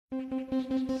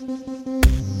This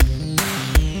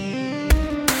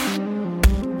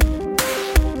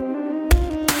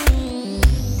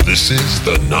is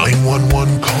the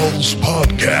 911 Calls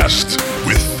podcast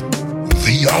with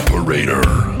the operator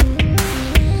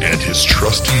and his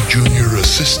trusty junior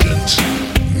assistant,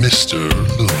 Mr.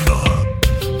 Luna.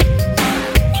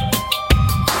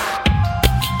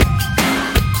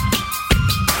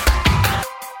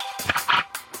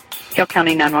 Hill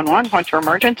County 911, what's your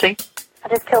emergency? I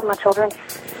just killed my children.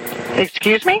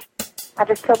 Excuse me? I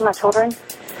just killed my children.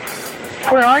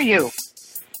 Where are you?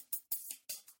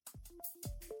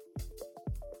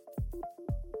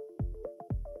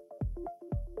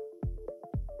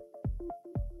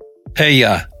 Hey,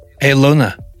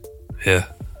 Luna. Yeah.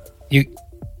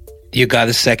 You got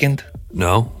a second?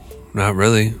 No, not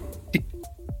really.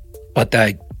 But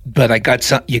I got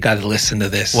some. You got to listen to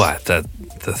this. What? The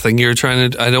thing you're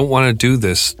trying to... I don't want to do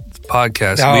this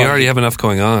podcast. No. We already have enough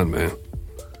going on, man.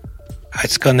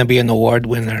 It's gonna be an award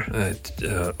winner.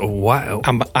 What?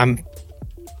 I'm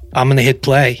gonna hit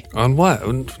play. On what?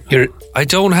 You're. I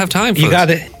don't have time for You this. got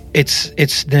it.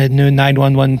 It's the new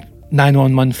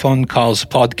 911 phone calls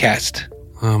podcast.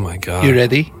 Oh, my God. You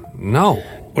ready? No.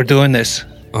 We're doing this.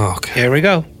 Oh, okay. Here we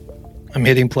go. I'm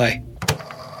hitting play.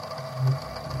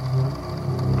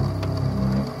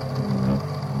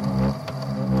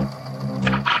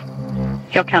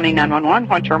 Hill County 911,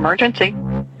 what's your emergency?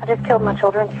 I just killed my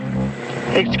children.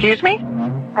 Excuse me?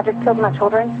 I just killed my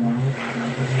children.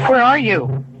 Where are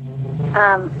you?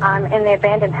 I'm in the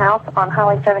abandoned house on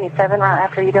Highway 77 right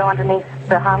after you go underneath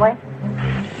the highway.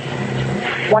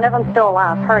 One of them's still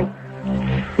alive. Hurry.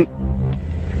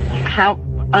 How?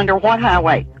 Under what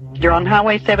highway? You're on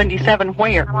Highway 77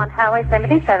 where? I'm on Highway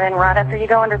 77 right after you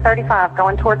go under 35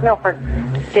 going towards Milford.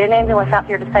 Get an ambulance out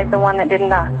here to save the one that didn't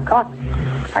die. Come on.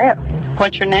 Hurry up.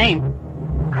 What's your name?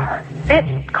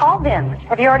 Bitch, call them.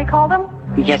 Have you already called them?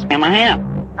 Yes, ma'am, I have.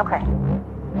 Okay.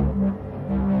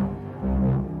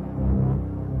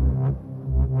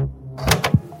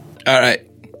 All right.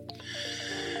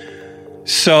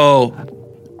 So,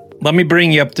 let me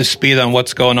bring you up to speed on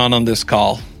what's going on this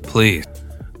call. Please.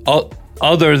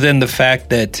 Other than the fact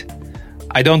that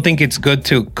I don't think it's good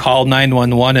to call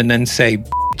 911 and then say,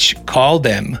 "Bitch, call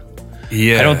them."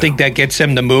 Yeah. I don't think that gets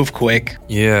them to move quick.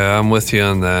 Yeah, I'm with you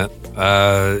on that.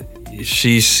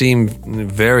 She seemed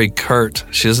very curt.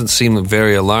 She doesn't seem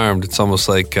very alarmed. It's almost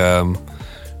like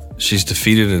she's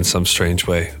defeated in some strange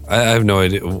way. I have no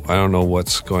idea. I don't know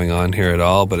what's going on here at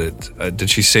all, but did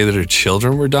she say that her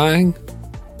children were dying?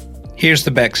 Here's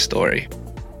the backstory.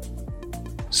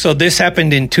 So this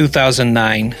happened in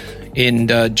 2009, in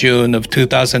June of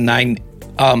 2009.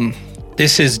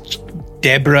 This is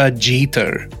Deborah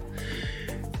Jeter.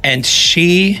 And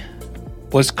she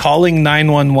was calling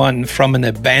 911 from an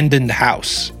abandoned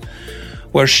house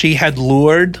where she had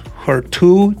lured her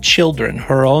two children,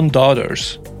 her own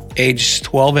daughters, aged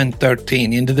 12 and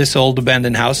 13, into this old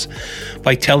abandoned house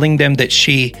by telling them that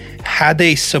she had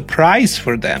a surprise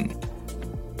for them,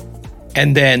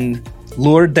 and then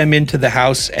lured them into the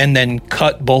house and then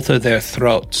cut both of their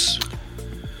throats.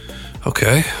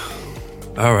 Okay.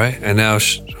 All right. And now,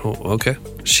 okay.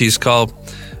 She's called.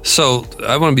 So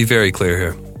I want to be very clear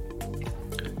here.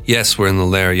 Yes, we're in the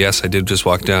lair. Yes, I did just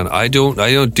walk down. I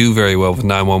don't do very well with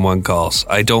 911 calls.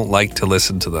 I don't like to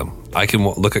listen to them. I can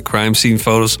look at crime scene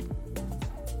photos.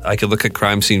 I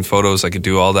could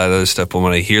do all that other stuff. But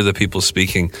when I hear the people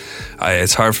speaking,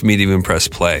 it's hard for me to even press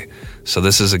play. So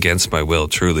this is against my will,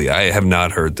 truly. I have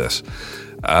not heard this.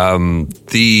 And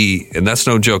that's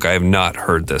no joke. I have not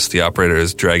heard this. The operator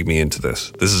has dragged me into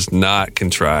this. This is not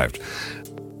contrived.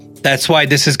 That's why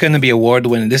this is going to be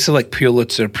award-winning. This is like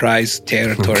Pulitzer Prize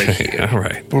territory here. All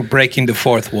right. We're breaking the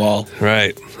fourth wall.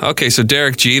 Right. Okay, so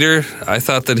Derek Jeter, I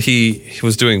thought that he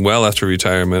was doing well after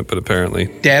retirement, but apparently...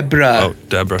 Deborah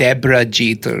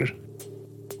Jeter.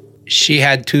 She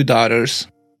had two daughters.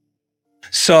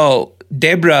 So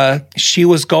Deborah, she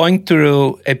was going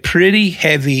through a pretty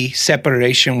heavy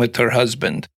separation with her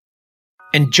husband.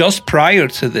 And just prior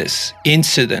to this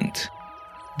incident,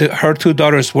 her two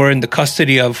daughters were in the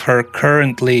custody of her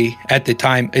currently, at the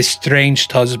time,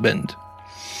 estranged husband.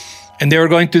 And they were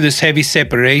going through this heavy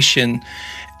separation.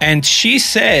 And she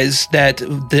says that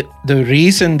the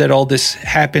reason that all this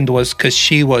happened was because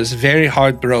she was very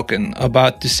heartbroken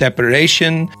about the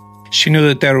separation. She knew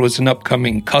that there was an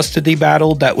upcoming custody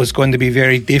battle that was going to be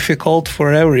very difficult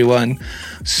for everyone.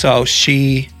 So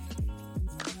she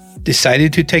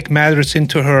decided to take matters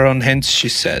into her own hands, she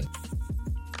said.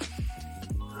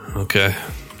 Okay.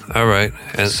 All right.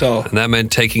 And that meant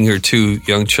taking her two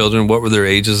young children. What were their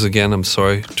ages again? I'm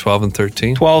sorry. 12 and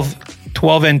 13?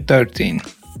 12 and 13.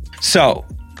 So,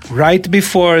 right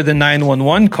before the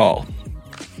 911 call,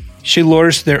 she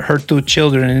lures her 2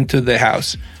 children into the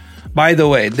house. By the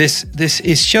way, this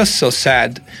is just so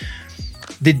sad.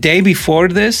 The day before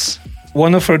this,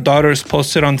 one of her daughters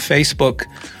posted on Facebook,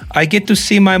 "I get to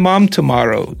see my mom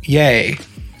tomorrow. Yay."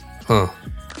 Huh.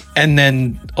 And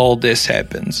then all this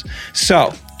happens.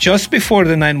 So, just before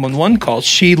the 911 call,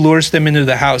 she lures them into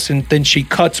the house and then she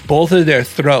cuts both of their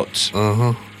throats.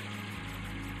 Uh-huh.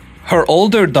 Her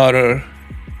older daughter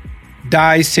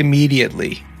dies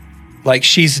immediately. Like,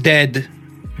 she's dead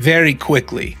very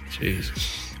quickly.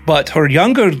 Jesus. But her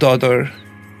younger daughter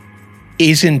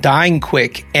isn't dying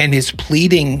quick and is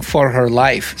pleading for her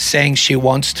life, saying she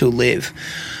wants to live.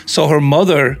 So her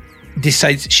mother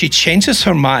she changes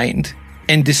her mind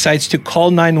and decides to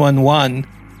call 911.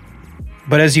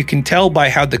 But as you can tell by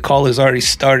how the call is already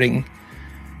starting,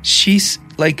 she's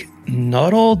like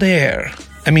not all there.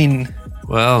 I mean,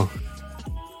 well,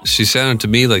 she sounded to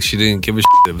me like she didn't give a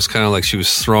shit. It was kind of like she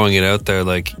was throwing it out there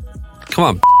like, come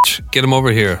on, bitch, get him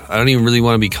over here. I don't even really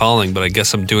want to be calling, but I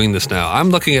guess I'm doing this now. I'm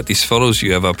looking at these photos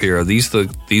you have up here. These are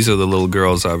the little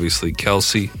girls, obviously.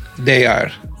 Kelsey. They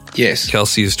are, yes.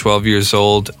 Kelsey is 12 years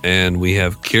old, and we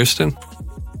have Kirsten.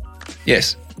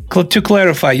 Yes. To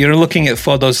clarify, you're looking at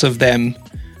photos of them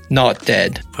not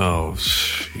dead. Oh,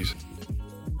 jeez.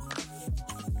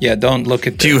 Yeah, don't look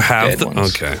at the Do you have dead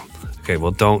ones. Okay,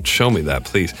 well, don't show me that,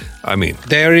 please. I mean,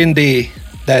 they're in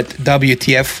that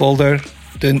WTF folder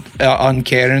on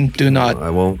Karen. Do not. I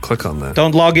won't click on that.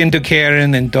 Don't log into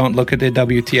Karen and don't look at the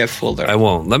WTF folder. I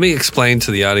won't. Let me explain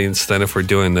to the audience then, if we're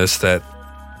doing this, that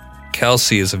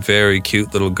Kelsey is a very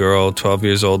cute little girl, 12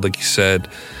 years old, like you said,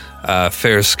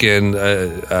 fair skin,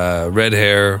 red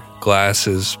hair,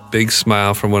 glasses, big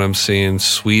smile from what I'm seeing,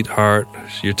 sweetheart.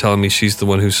 You're telling me she's the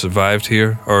one who survived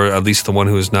here, or at least the one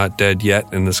who is not dead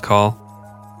yet in this call?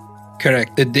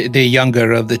 Correct. The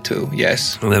younger of the 2,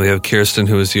 yes. And then we have Kirsten,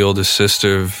 who is the oldest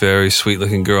sister, very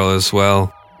sweet-looking girl as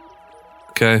well.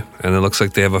 Okay, and it looks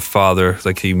like they have a father,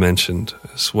 like he mentioned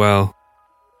as well.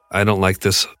 I don't like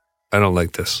this.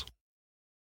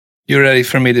 You ready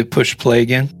for me to push play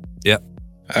again? Yep.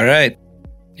 All right.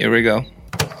 Here we go.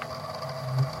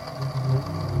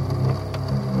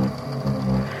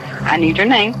 I need your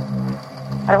name.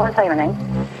 I don't want to say your name.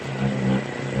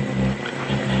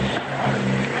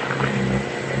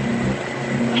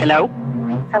 Hello?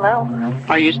 Hello?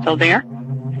 Are you still there?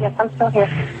 Yes, I'm still here.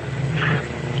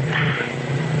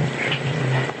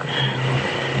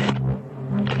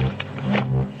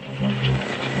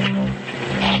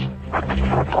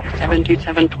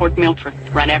 "727 toward Milford.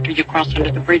 Right after you cross under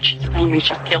the bridge, she's telling me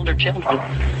she's killed her children.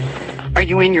 Are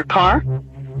you in your car?"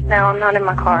 No, I'm not in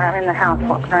my car. I'm in the house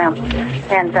walking around.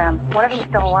 And one of them's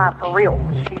still alive for real.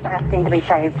 She's asking to be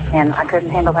saved, and I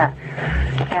couldn't handle that.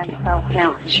 And so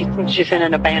now She's in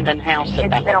an abandoned house.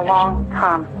 it's been a long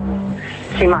time.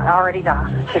 She might already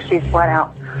die because she's bled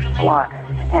out a lot.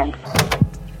 And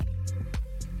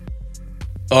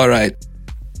All right.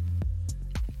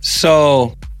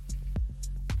 So,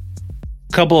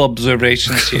 couple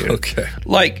observations here. Okay.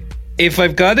 Like, if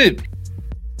I've got it,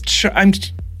 I'm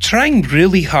trying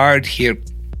really hard here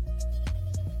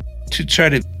to try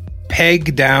to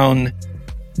peg down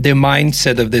the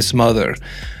mindset of this mother.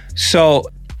 So,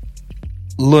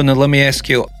 Luna, let me ask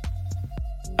you,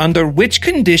 under which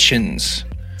conditions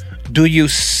do you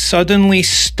suddenly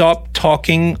stop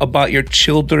talking about your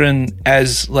children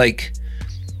as like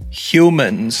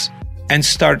humans and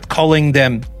start calling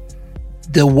them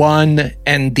the one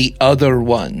and the other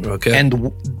one? Okay.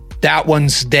 And that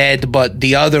one's dead, but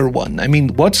the other one. I mean,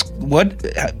 what?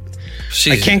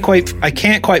 I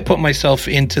can't quite put myself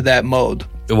into that mode.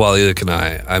 Well, either can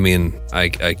I. I mean, I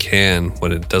can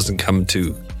when it doesn't come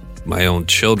to my own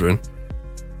children.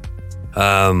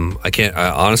 I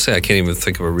can't even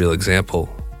think of a real example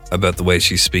about the way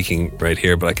she's speaking right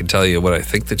here, but I can tell you what I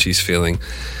think that she's feeling.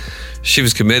 She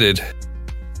was committed.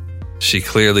 She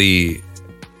clearly,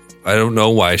 I don't know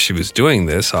why she was doing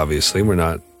this. Obviously, we're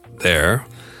not there.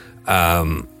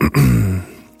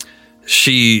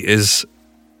 She is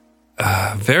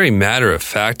very matter of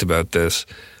fact about this.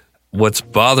 What's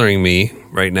bothering me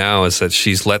right now is that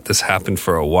she's let this happen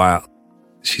for a while.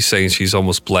 She's saying she's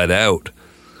almost bled out.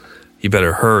 You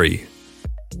better hurry.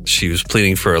 She was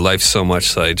pleading for her life so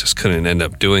much that I just couldn't end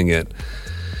up doing it.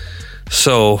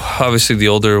 So obviously the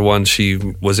older one, she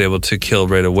was able to kill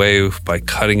right away by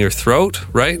cutting her throat,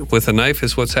 right? With a knife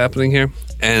is what's happening here.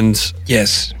 And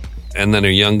Yes. and then her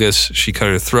youngest, she cut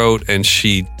her throat and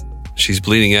she's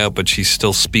bleeding out, but she's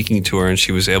still speaking to her, and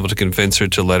she was able to convince her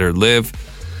to let her live,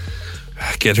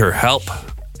 get her help.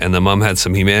 And the mom had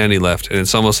some humanity left. And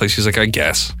it's almost like she's like, I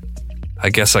guess I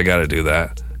guess I got to do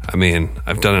that. I mean,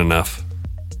 I've done enough.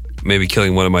 Maybe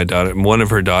killing one of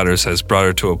her daughters has brought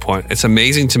her to a point. It's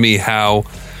amazing to me how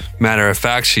matter of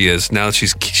fact she is. Now that she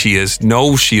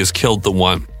has killed the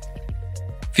one.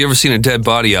 If you ever seen a dead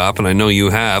body op, and I know you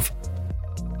have,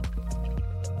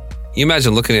 you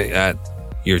imagine looking at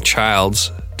your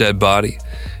child's dead body,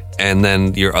 and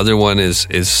then your other one is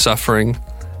suffering,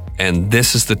 and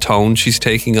this is the tone she's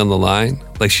taking on the line,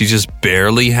 like she's just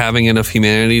barely having enough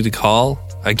humanity to call.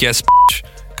 I guess, bitch.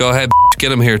 Go ahead, bitch. Get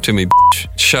them here to me, bitch.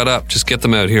 Shut up. Just get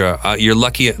them out here. You're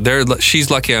lucky.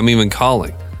 She's lucky I'm even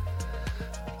calling.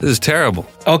 This is terrible.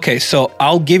 Okay, so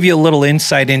I'll give you a little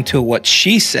insight into what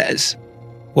she says.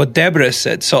 What Deborah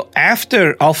said. So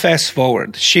I'll fast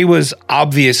forward. She was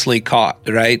obviously caught,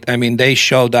 right? I mean, they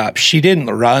showed up. She didn't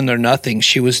run or nothing.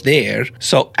 She was there.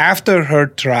 So after her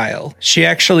trial, she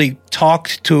actually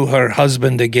talked to her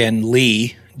husband again,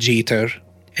 Lee Jeter.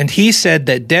 And he said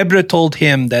that Deborah told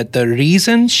him that the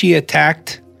reason she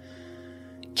attacked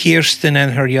Kirsten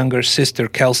and her younger sister,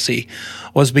 Kelsey,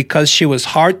 was because she was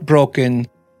heartbroken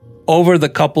over the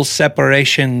couple's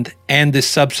separation and the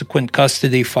subsequent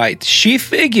custody fight. She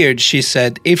figured, she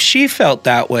said, if she felt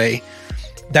that way,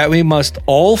 that we must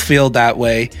all feel that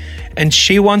way, and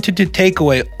she wanted to take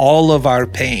away all of our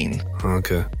pain.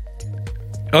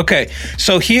 Okay,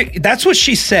 so here, that's what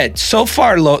she said. So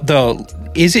far, though,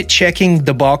 is it checking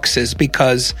the boxes?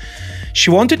 Because she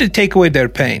wanted to take away their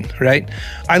pain, right?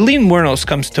 Eileen Wuornos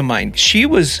comes to mind. She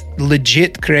was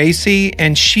legit crazy,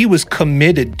 and she was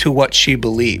committed to what she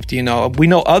believed. You know, we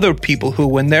know other people who,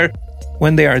 when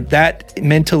they are that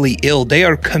mentally ill, they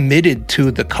are committed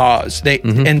to the cause.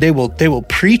 And they will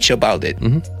preach about it.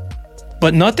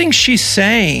 But nothing she's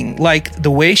saying, like the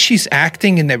way she's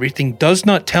acting and everything, does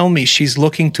not tell me she's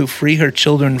looking to free her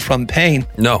children from pain.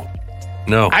 No.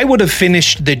 I would have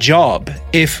finished the job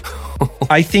if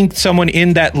I think someone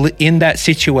in that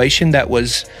situation that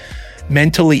was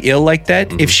mentally ill like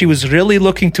that, if she was really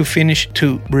looking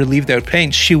to relieve their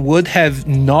pain, she would have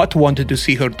not wanted to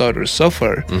see her daughter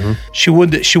suffer. She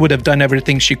would have done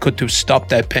everything she could to stop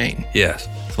that pain. Yes.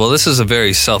 Well, this is a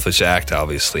very selfish act,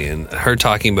 obviously, and her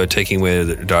talking about taking away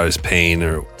her daughter's pain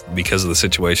or because of the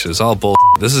situation is all bull.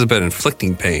 This is about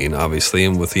inflicting pain, obviously,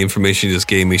 and with the information you just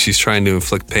gave me, she's trying to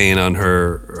inflict pain on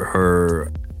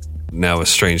her now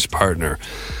estranged partner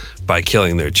by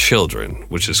killing their children,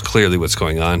 which is clearly what's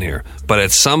going on here. But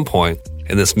at some point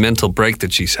in this mental break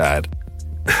that she's had,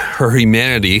 her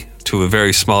humanity, to a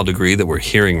very small degree that we're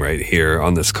hearing right here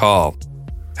on this call,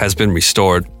 has been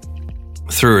restored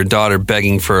through her daughter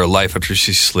begging for her life after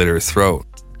she slit her throat.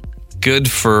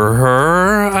 Good for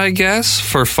her, I guess,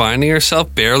 for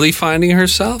barely finding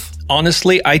herself.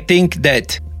 Honestly, I think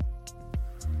that.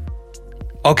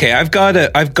 Okay, I've got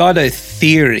a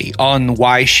theory on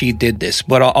why she did this,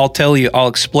 but I'll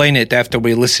explain it after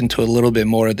we listen to a little bit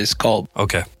more of this call.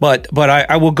 Okay. But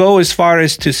I will go as far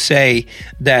as to say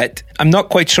that I'm not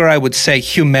quite sure I would say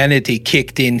humanity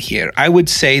kicked in here. I would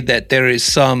say that there is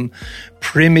some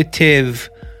primitive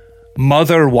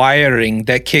mother wiring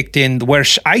that kicked in where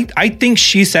I think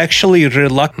she's actually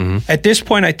reluctant. At this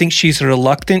point, I think she's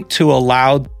reluctant to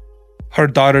allow her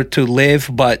daughter to live,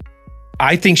 but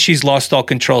I think she's lost all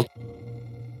control.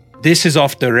 This is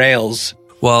off the rails.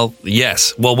 Well,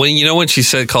 yes. Well, when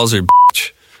she calls her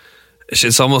bitch,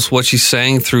 it's almost what she's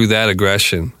saying through that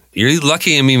aggression. You're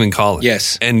lucky I'm even calling.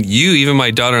 Yes. And you, even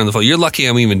my daughter on the phone, you're lucky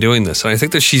I'm even doing this. And I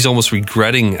think that she's almost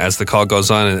regretting as the call goes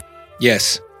on. And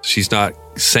yes. She's not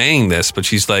saying this, but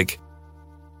she's like,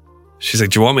 do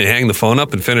you want me to hang the phone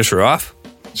up and finish her off?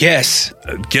 Yes.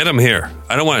 Get him here.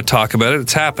 I don't want to talk about it.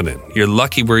 It's happening. You're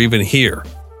lucky we're even here,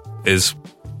 is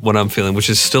what I'm feeling, which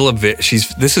is still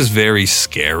this is very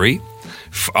scary.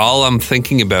 All I'm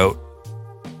thinking about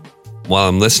while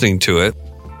I'm listening to it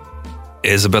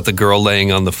is about the girl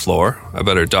laying on the floor,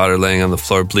 about her daughter laying on the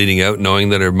floor, bleeding out, knowing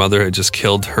that her mother had just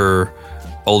killed her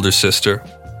older sister.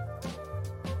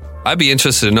 I'd be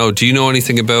interested to know, do you know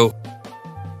anything about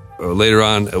later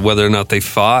on whether or not they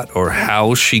fought or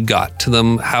how she got to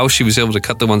them, how she was able to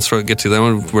cut the one's throat and get to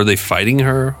them? Were they fighting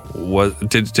her?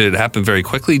 Did it happen very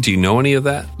quickly? Do you know any of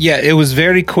that? Yeah, it was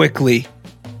very quickly.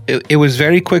 It was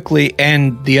very quickly,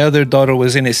 and the other daughter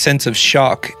was in a sense of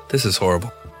shock. This is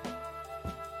horrible.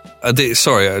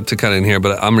 Sorry to cut in here,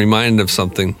 but I'm reminded of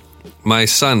something. My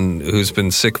son, who's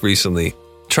been sick recently,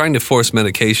 trying to force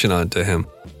medication onto him,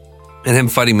 and him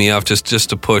fighting me off just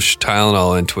to push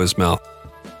Tylenol into his mouth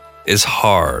is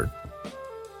hard.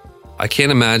 I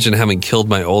can't imagine having killed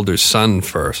my older son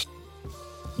first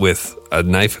with a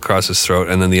knife across his throat,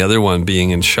 and then the other one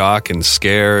being in shock and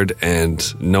scared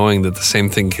and knowing that the same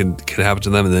thing could happen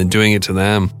to them, and then doing it to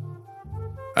them.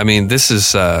 I mean, this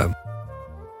is a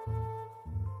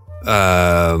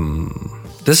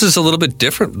little bit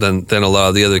different than a lot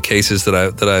of the other cases that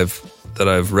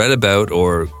I've read about,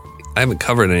 or I haven't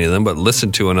covered any of them, but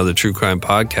listened to on other true crime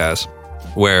podcasts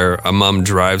where a mom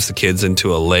drives the kids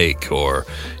into a lake or,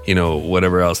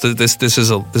 whatever else. This is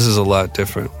a lot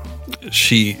different.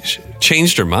 She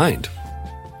changed her mind.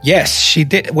 Yes, she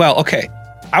did. Well, okay.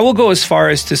 I will go as far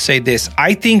as to say this.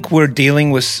 I think we're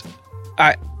dealing with...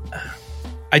 I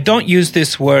don't use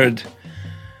this word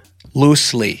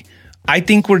loosely. I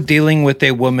think we're dealing with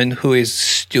a woman who is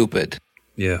stupid.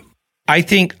 Yeah. I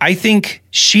think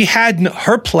she had...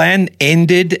 Her plan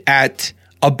ended at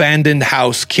abandoned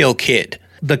house, kill kid.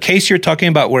 The case you're talking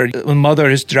about where a mother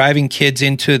is driving kids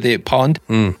into the pond,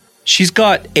 she's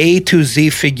got A to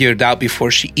Z figured out before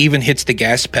she even hits the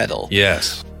gas pedal.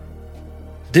 Yes.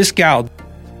 This gal,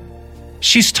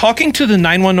 she's talking to the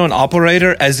 911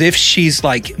 operator as if she's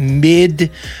like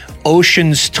mid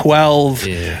Ocean's 12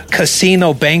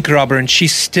 casino bank robber, and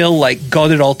she's still like got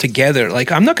it all together.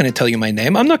 Like, I'm not going to tell you my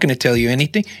name. I'm not going to tell you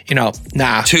anything.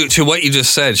 Nah. To what you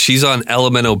just said, she's on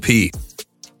LMNOP.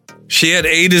 She had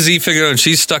A to Z figured out, and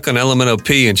she's stuck on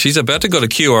LMNOP, and she's about to go to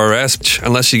QRS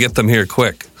unless you get them here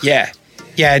quick. Yeah.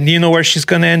 Yeah, and you know where she's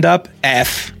going to end up?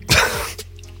 F.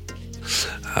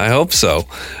 I hope so.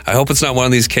 I hope it's not one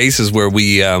of these cases where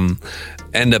we end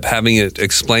up having it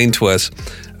explained to us.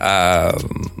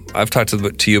 I've talked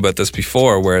to you about this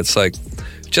before, where it's like,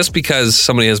 just because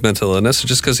somebody has mental illness, or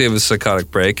just because they have a psychotic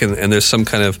break, and there's some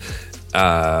kind of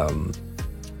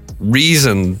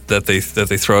reason that they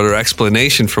throw out, or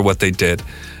explanation for what they did,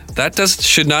 that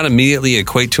should not immediately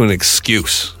equate to an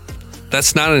excuse.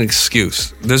 That's not an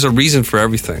excuse. There's a reason for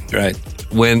everything. Right.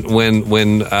 When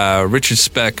Richard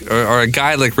Speck, or a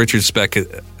guy like Richard Speck,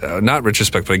 not Richard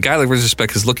Speck, but a guy like Richard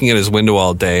Speck is looking at his window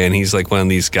all day, and he's like one of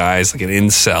these guys, like an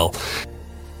incel,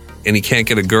 and he can't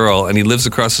get a girl, and he lives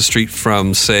across the street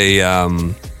from, say,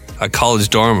 a college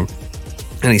dorm,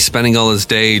 and he's spending all his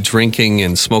day drinking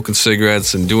and smoking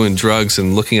cigarettes and doing drugs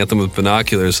and looking at them with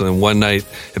binoculars, and then one night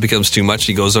it becomes too much,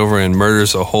 he goes over and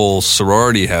murders a whole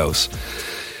sorority house.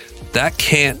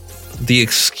 The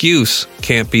excuse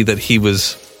can't be that he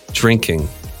was drinking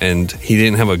and he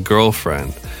didn't have a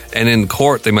girlfriend. And in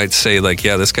court, they might say, like,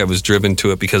 yeah, this guy was driven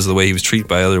to it because of the way he was treated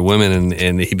by other women,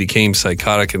 and he became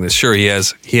psychotic. And sure, he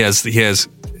has,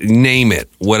 name it,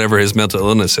 whatever his mental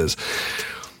illness is.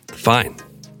 Fine.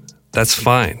 That's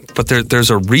fine. But there's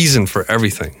a reason for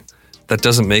everything. That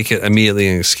doesn't make it immediately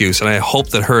an excuse. And I hope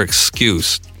that her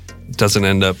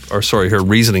her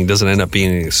reasoning doesn't end up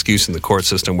being an excuse in the court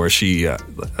system where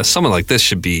someone like this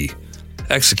should be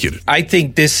executed. I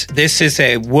think this is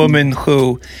a woman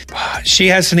who, she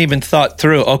hasn't even thought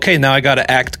through, okay, now I got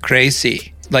to act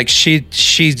crazy. Like,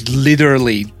 she's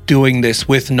literally doing this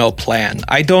with no plan.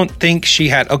 I don't think she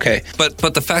had, okay. But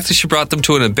the fact that she brought them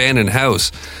to an abandoned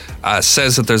house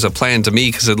says that there's a plan to me,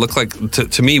 because it looked like,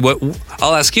 to me,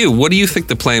 I'll ask you, what do you think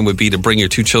the plan would be to bring your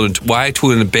two children, why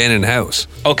to an abandoned house?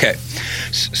 Okay.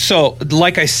 So,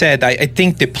 like I said, I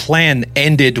think the plan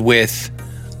ended with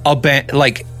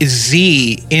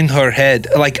Z in her head.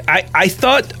 Like,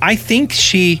 I think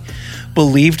she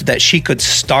believed that she could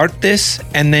start this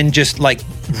and then just like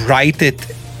write it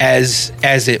as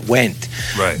it went.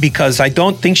 Right. Because I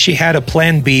don't think she had a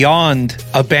plan beyond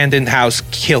abandoned house,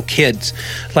 kill kids.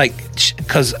 Like,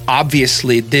 because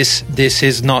obviously this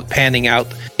is not panning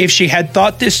out. If she had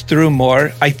thought this through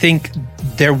more, I think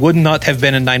there would not have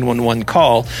been a 911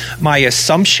 call. My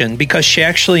assumption, because she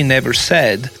actually never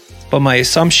said, but my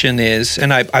assumption is,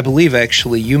 and I believe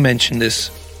actually you mentioned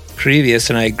this previous,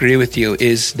 and I agree with you,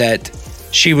 is that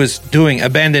she was doing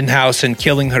abandoned house and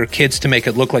killing her kids to make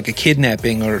it look like a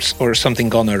kidnapping or something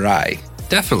gone awry.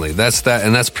 Definitely, that's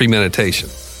premeditation.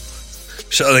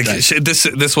 So, like, right.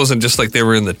 This wasn't just like they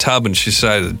were in the tub and she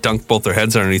decided to dunk both their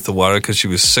heads underneath the water because she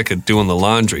was sick of doing the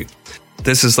laundry.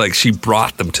 This is like she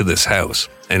brought them to this house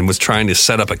and was trying to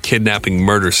set up a kidnapping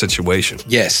murder situation.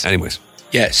 Yes. Anyways.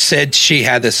 Yeah, said she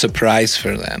had a surprise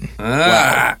for them.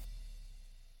 Wow.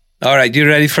 All right, you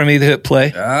ready for me to hit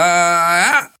play?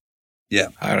 Yeah.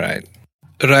 All right.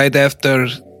 Right after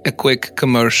a quick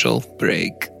commercial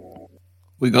break.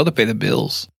 We got to pay the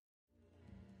bills.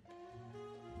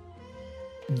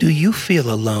 Do you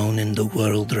feel alone in the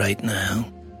world right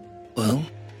now? Well,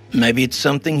 maybe it's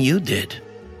something you did.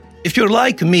 If you're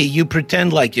like me, you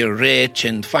pretend like you're rich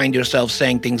and find yourself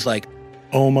saying things like,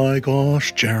 "Oh my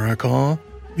gosh, Jerica,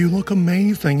 you look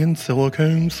amazing in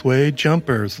silicone suede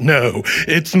jumpers." No,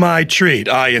 it's my treat,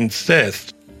 I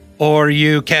insist. Or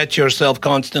you catch yourself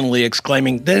constantly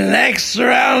exclaiming, "The next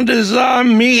round is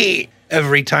on me,"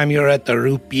 every time you're at the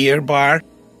root beer bar.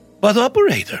 But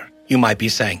operator, you might be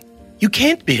saying, you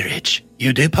can't be rich.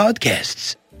 You do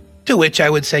podcasts. To which I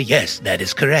would say, yes, that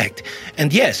is correct.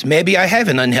 And yes, maybe I have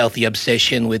an unhealthy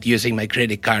obsession with using my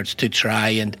credit cards to try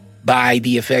and buy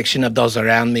the affection of those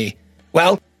around me.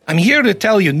 Well, I'm here to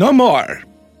tell you no more.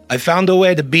 I found a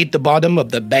way to beat the bottom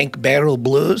of the bank barrel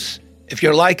blues. If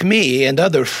you're like me and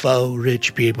other faux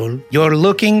rich people, you're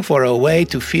looking for a way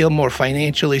to feel more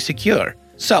financially secure.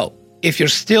 So, if you're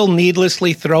still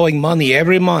needlessly throwing money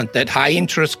every month at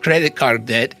high-interest credit card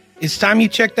debt, it's time you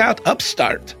checked out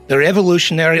Upstart, the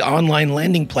revolutionary online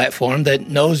lending platform that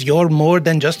knows you're more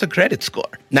than just a credit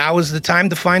score. Now is the time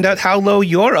to find out how low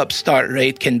your Upstart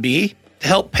rate can be to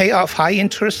help pay off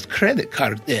high-interest credit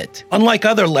card debt. Unlike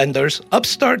other lenders,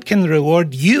 Upstart can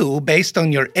reward you based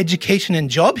on your education and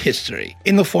job history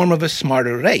in the form of a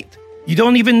smarter rate. You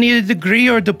don't even need a degree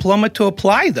or diploma to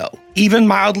apply, though. Even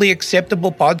mildly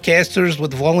acceptable podcasters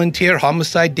with volunteer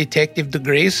homicide detective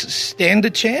degrees stand a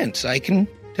chance, I can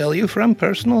tell you from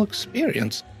personal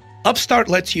experience. Upstart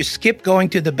lets you skip going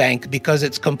to the bank because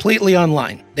it's completely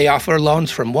online. They offer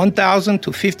loans from $1,000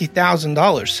 to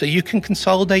 $50,000 so you can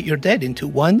consolidate your debt into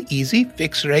one easy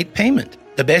fixed-rate payment.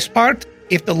 The best part?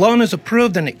 If the loan is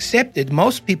approved and accepted,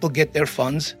 most people get their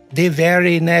funds the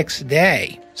very next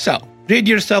day. So, rid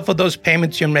yourself of those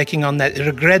payments you're making on that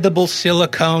regrettable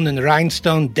silicone and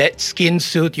rhinestone debt skin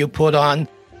suit you put on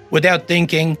without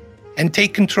thinking, and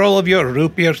take control of your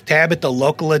root beer tab at the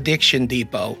local addiction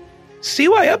depot. See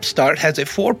why Upstart has a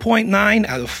 4.9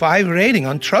 out of 5 rating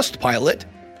on Trustpilot,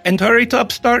 and hurry to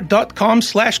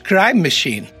upstart.com/crime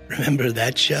machine. Remember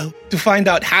that show? To find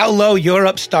out how low your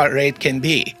Upstart rate can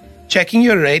be. Checking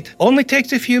your rate only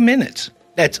takes a few minutes.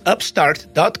 That's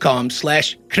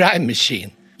upstart.com/crime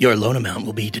machine. Your loan amount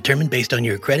will be determined based on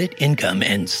your credit, income,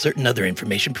 and certain other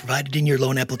information provided in your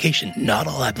loan application. Not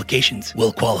all applications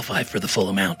will qualify for the full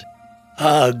amount.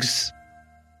 Hugs.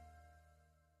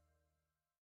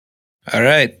 All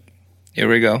right, here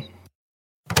we go.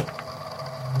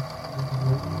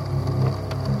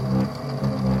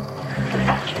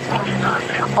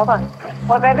 Hold on.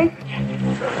 What, baby?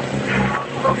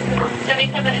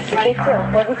 77 minutes. Ready still.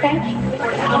 What did you say? I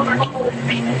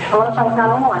want to find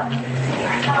 911.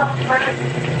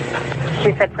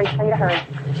 She said, please tell you to hurry.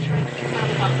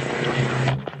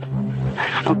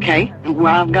 Okay.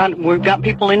 Well, we've got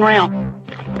people in route.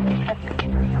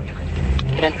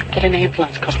 Get an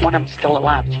ambulance because one of them's still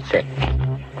alive, she said.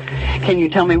 Can you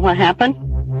tell me what happened?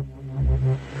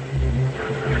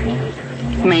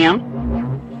 Ma'am?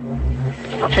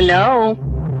 Hello?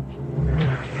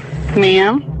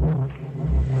 Ma'am?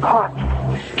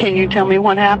 Can you tell me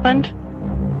what happened?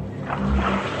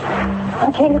 I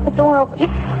can't get the door open.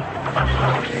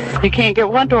 You can't get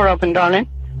what door open, darling?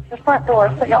 The front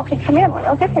door, so y'all can come in when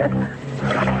y'all get here.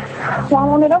 Why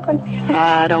won't it open?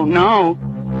 I don't know.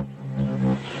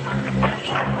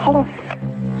 Hold on.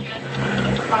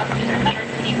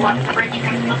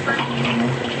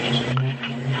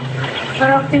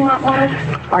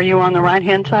 Are you on the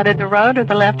right-hand side of the road or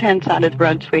the left-hand side of the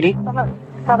road, sweetie?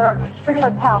 Father,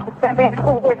 Strickland's house. It's going to be in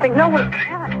school. They know where it's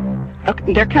at.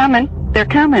 Okay, they're coming. They're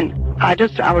coming. I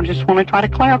would just want to try to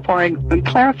clarify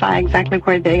exactly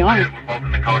where they are.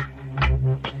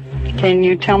 Can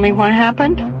you tell me what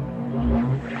happened? I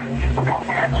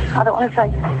don't want to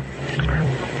say.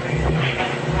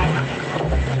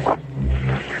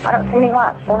 I don't see any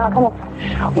lights. They're not coming.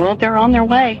 Well, they're on their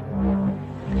way.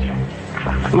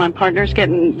 My partner's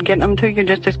getting them to you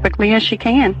just as quickly as she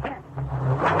can.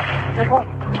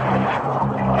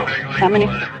 How many?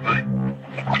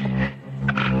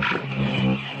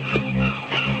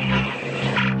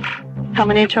 How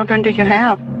many children do you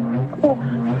have?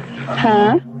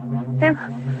 Huh?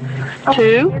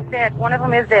 Two? She's dead. One of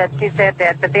them is dead. She's dead.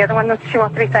 But the other one, she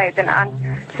wants to be saved, and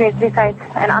she needs to be saved,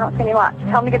 and I don't see any lights.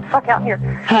 Tell them to get the fuck out here.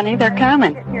 Honey, they're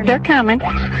coming. They're coming.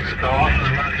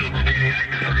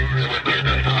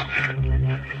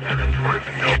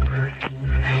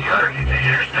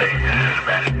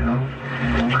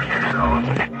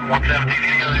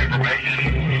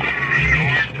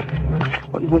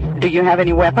 Do you have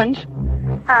any weapons?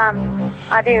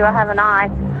 I do. I have a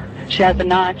knife. She has a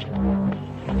knife.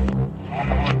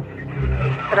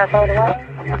 Should I throw it away?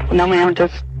 No, ma'am.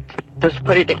 Just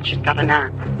put it in. She's got a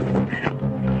knife.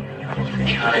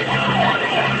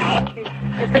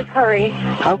 Just hurry.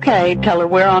 Okay. Tell her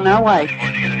we're on our way.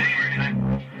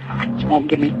 She won't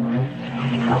give me.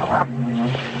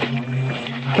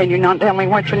 Can you not tell me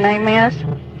what your name is?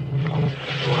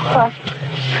 What?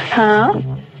 Huh?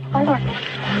 Hold on.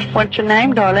 What's your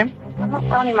name, darling? I'm not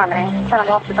telling you my name. I'm trying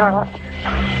to lock the door.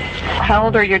 How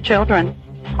old are your children?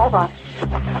 Hold on.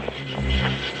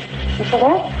 You see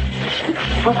that?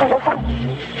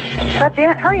 But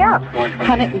Janet, hurry up.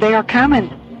 Honey, they are coming.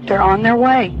 They're on their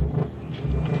way.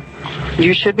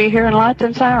 You should be hearing lights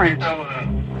and sirens.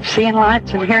 Seeing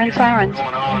lights and hearing sirens.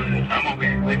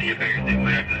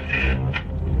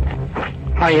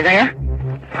 Are you there?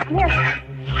 Yes,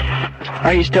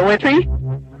 Are you still with me?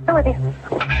 still with you.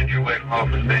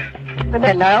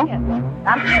 Hello?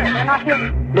 I'm here. They're not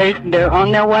here. They're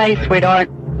on their way, sweetheart.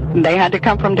 They had to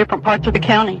come from different parts of the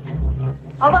county.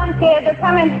 Hold on, kid. They're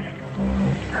coming.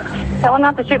 Tell them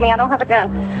not to shoot me. I don't have a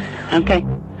gun. Okay.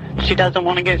 She doesn't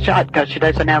want to get shot because she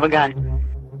doesn't have a gun.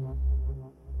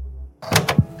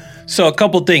 So a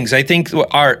couple things. I think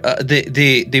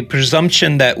the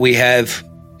presumption that we have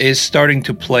is starting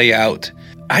to play out.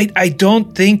 I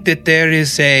don't think that there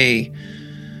is a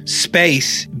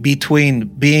space between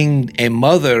being a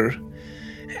mother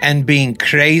and being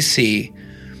crazy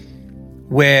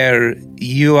where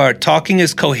you are talking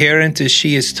as coherent as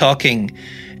she is talking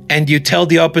and you tell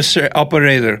the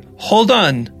operator, hold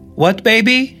on, what,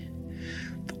 baby?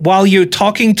 While you're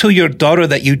talking to your daughter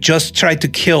that you just tried to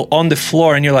kill on the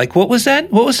floor and you're like, what was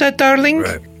that? What was that, darling?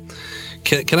 Right.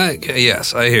 Can I?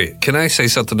 Yes, I hear you. Can I say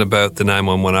something about the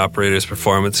 911 operator's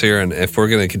performance here? And if we're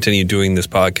going to continue doing this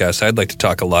podcast, I'd like to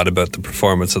talk a lot about the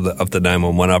performance of the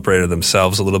 911 operator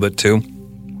themselves a little bit too.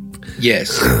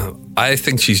 Yes. I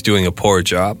think she's doing a poor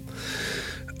job,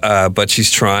 but she's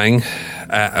trying.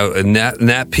 In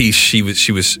that piece, she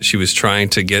was trying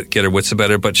to get her wits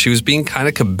about her, but she was being kind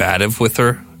of combative with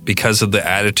her because of the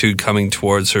attitude coming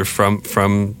towards her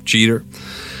from Jeter,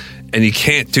 and you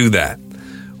can't do that.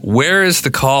 Where is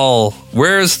the call?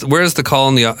 Where is the call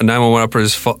on the 911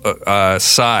 operator's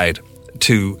side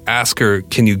to ask her?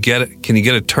 Can you get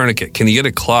a tourniquet? Can you get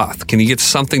a cloth? Can you get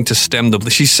something to stem the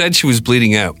bleeding? She said she was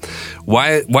bleeding out.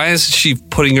 Why is she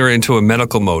putting her into a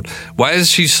medical mode? Why is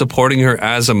she supporting her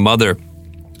as a mother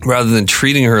rather than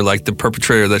treating her like the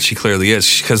perpetrator that she clearly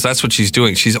is? Because that's what she's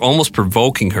doing. She's almost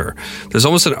provoking her. There's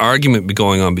almost an argument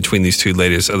going on between these two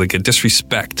ladies, like a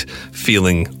disrespect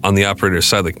feeling on the operator's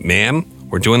side. Like, ma'am,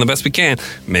 we're doing the best we can.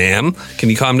 Ma'am, can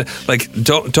you calm down? Like,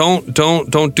 don't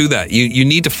do that. You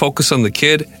need to focus on the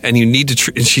kid, and you need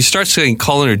to. And she starts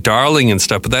calling her darling and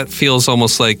stuff, but that feels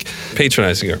almost like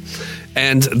patronizing her.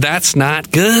 And that's not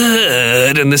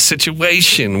good in this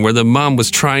situation where the mom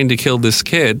was trying to kill this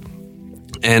kid,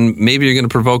 and maybe you're going to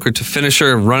provoke her to finish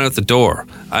her and run out the door.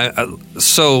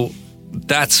 So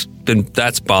that's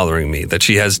bothering me that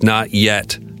she has not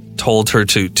yet told her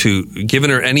to given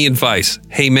her any advice.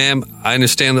 Hey, ma'am, I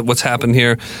understand that what's happened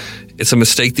here. It's a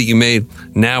mistake that you made.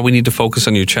 Now we need to focus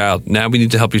on your child. Now we need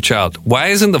to help your child. Why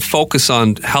isn't the focus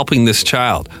on helping this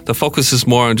child? The focus is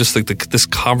more on just like this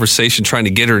conversation, trying to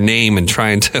get her name and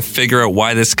trying to figure out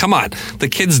why this. Come on, the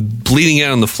kid's bleeding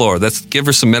out on the floor. Let's give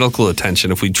her some medical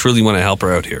attention if we truly want to help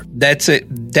her out here. That's a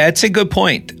good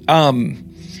point.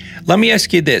 Let me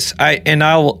ask you this.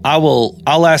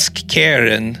 I'll ask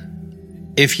Karen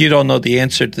if you don't know the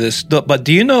answer to this. But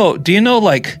do you know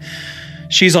like,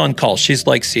 she's on call. She's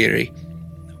like Siri.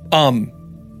 Do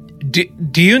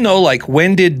you know, like,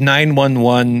 when did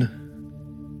 911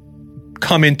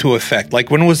 come into effect? Like,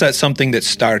 when was that something that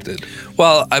started?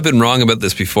 Well, I've been wrong about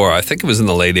this before. I think it was in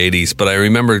the late 80s, but I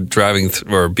remember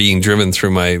being driven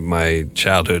through my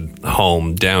childhood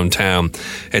home downtown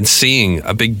and seeing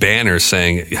a big banner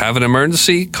saying, "You have an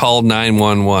emergency? Call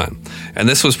 911." And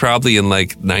this was probably in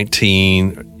like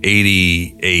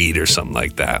 1988 or something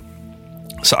like that.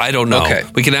 So I don't know. Okay.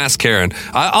 We can ask Karen.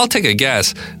 I'll take a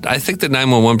guess. I think that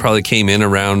 911 probably came in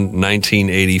around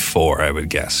 1984, I would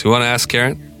guess. You want to ask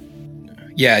Karen?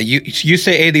 Yeah, you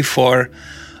say 84.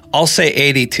 I'll say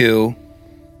 82.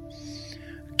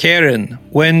 Karen,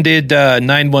 when did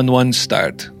 911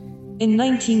 start? In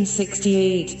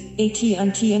 1968,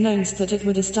 AT&T announced that it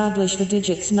would establish the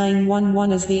digits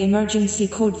 911 as the emergency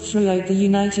code throughout the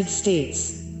United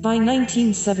States. By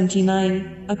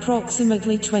 1979,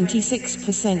 approximately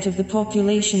 26% of the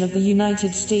population of the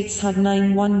United States had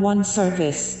 911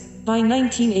 service. By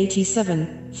 1987,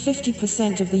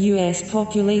 50% of the US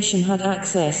population had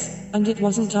access, and it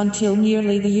wasn't until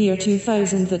nearly the year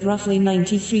 2000 that roughly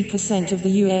 93% of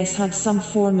the US had some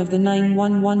form of the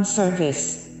 911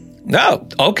 service. Oh,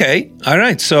 okay. All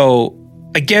right. So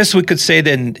I guess we could say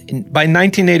that by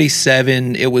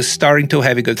 1987, it was starting to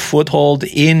have a good foothold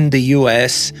in the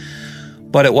U.S.,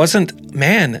 but it wasn't,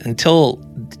 until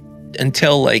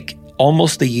like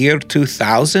almost the year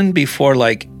 2000 before,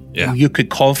 like, you could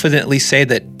confidently say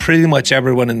that pretty much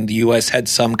everyone in the U.S. had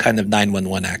some kind of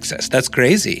 911 access. That's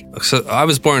crazy. So I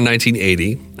was born in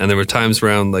 1980, and there were times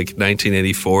around like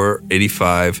 1984,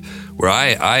 85, where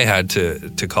I had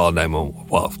to call 911,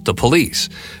 well, the police,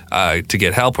 to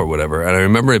get help or whatever. And I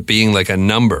remember it being like a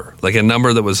number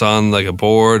that was on like a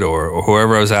board, or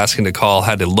whoever I was asking to call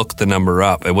had to look the number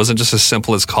up. It wasn't just as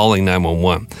simple as calling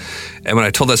 911. And when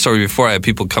I told that story before, I had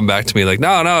people come back to me like,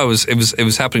 no, it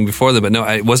was happening before them, but no,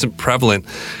 it wasn't prevalent.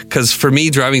 Because for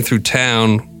me, driving through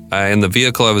town in the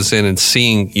vehicle I was in and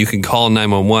seeing you can call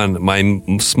 911,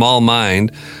 my small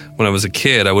mind, when I was a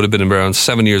kid, I would have been around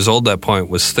 7 years old at that point,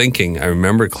 was thinking, I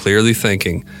remember clearly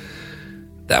thinking,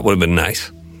 that would have been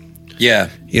nice. Yeah.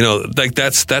 You know, like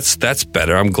that's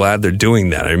better. I'm glad they're doing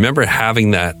that. I remember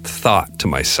having that thought to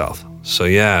myself. So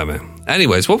yeah, man.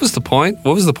 Anyways, what was the point?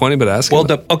 What was the point about asking?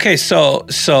 Well,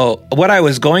 so what I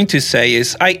was going to say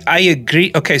is I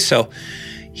agree. Okay, so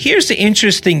here's the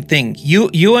interesting thing.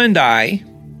 You and I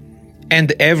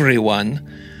and everyone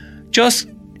just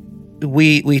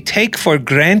we take for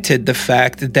granted the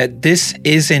fact that this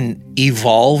is an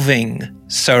evolving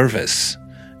service.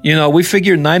 You know, we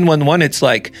figure 911, it's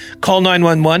like, call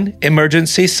 911,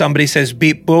 emergency, somebody says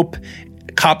beep, boop,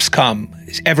 cops come,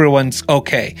 everyone's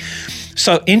okay.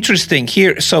 So interesting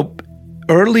here. So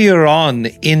earlier on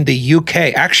in the UK,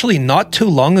 actually not too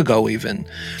long ago even,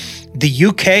 the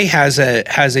UK has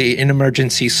an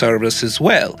emergency service as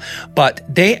well, but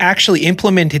they actually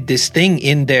implemented this thing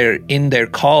in their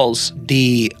calls.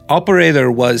 The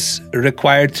operator was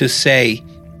required to say,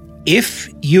 if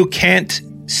you can't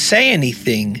say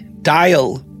anything,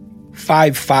 dial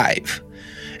 55.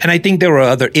 And I think there were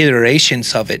other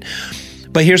iterations of it.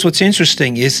 But here's what's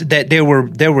interesting is that there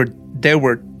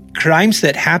were crimes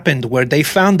that happened where they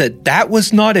found that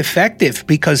was not effective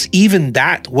because even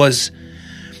that was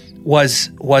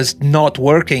not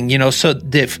working. You know, so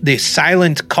the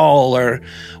silent caller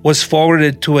was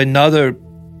forwarded to another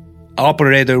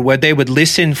operator where they would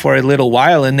listen for a little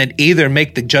while and then either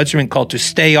make the judgment call to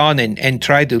stay on and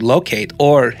try to locate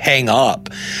or hang up.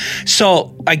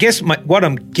 So I guess what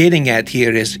I'm getting at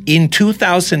here is in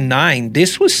 2009,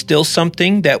 this was still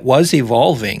something that was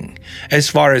evolving as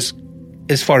far as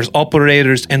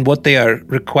operators and what they are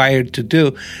required to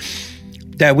do,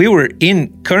 that we were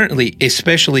in currently,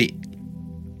 especially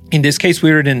in this case,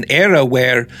 we were in an era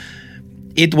where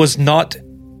it was not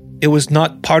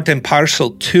part and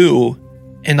parcel to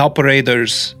an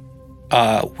operator's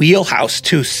wheelhouse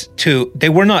to they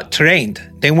were not trained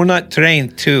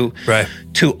to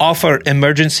offer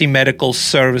emergency medical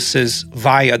services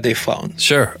via the phone.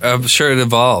 Sure, I'm sure it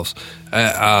evolves,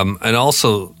 and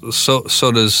also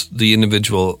so does the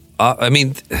individual. I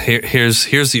mean,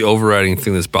 here's the overriding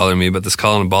thing that's bothering me about this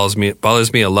call, and it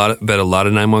bothers me a lot about a lot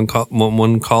of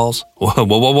 911 calls.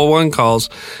 111 calls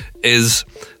is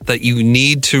that you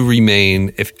need to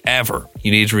remain, if ever,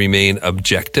 you need to remain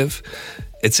objective.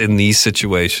 It's in these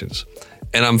situations.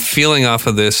 And I'm feeling off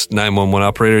of this 911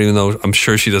 operator, even though I'm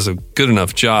sure she does a good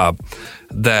enough job,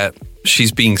 that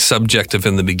she's being subjective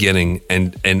in the beginning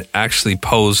and actually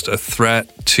posed a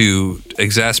threat to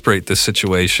exasperate this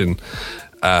situation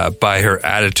by her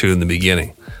attitude in the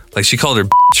beginning. Like she called her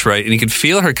bitch, right? And you could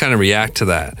feel her kind of react to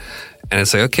that. And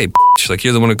it's like, okay, bitch, like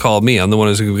you're the one who called me. I'm the one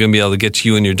who's going to be able to get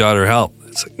you and your daughter help.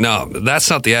 It's like, no, that's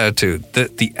not the attitude.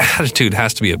 The attitude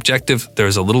has to be objective.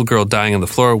 There's a little girl dying on the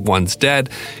floor. One's dead.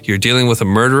 You're dealing with a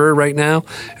murderer right now.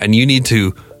 And you need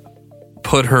to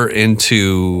put her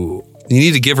you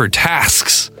need to give her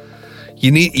tasks.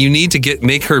 You need to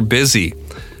make her busy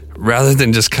rather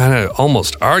than just kind of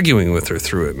almost arguing with her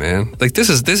through it, man. Like this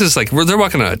is like they're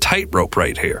walking on a tightrope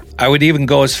right here. I would even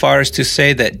go as far as to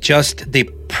say that just the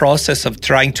process of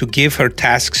trying to give her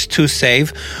tasks to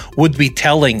save would be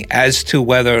telling as to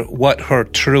what her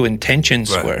true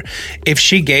intentions were. If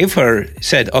she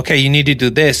said, okay, you need to do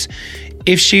this.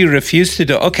 If she refused to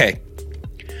do, okay,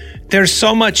 there's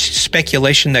so much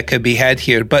speculation that could be had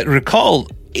here, but recall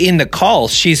in the call,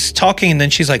 she's talking and then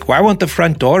she's like, why won't the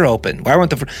front door open?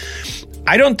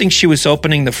 I don't think she was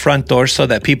opening the front door so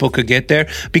that people could get there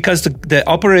because the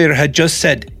operator had just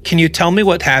said, can you tell me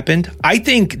what happened? I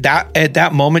think that at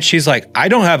that moment, she's like, I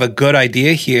don't have a good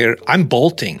idea here. I'm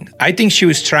bolting. I think she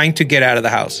was trying to get out of the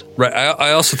house. Right.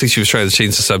 I also think she was trying to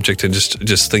change the subject and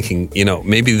just thinking,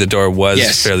 maybe the door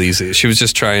was fairly easy. She was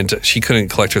just she couldn't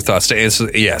collect her thoughts to answer.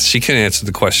 Yes, she couldn't answer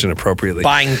the question appropriately.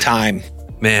 Buying time.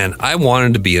 Man, I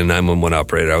wanted to be a 911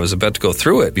 operator. I was about to go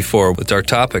through it before with Dark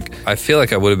Topic. I feel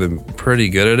like I would have been pretty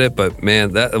good at it, but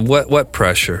man, what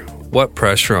pressure. What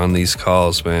pressure on these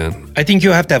calls, man. I think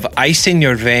you have to have ice in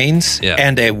your veins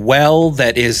and a well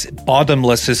that is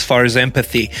bottomless as far as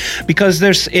empathy, because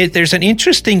there's an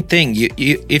interesting thing.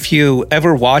 If you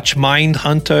ever watch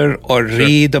Mindhunter or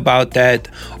read about that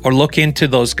or look into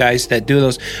those guys that do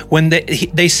those, when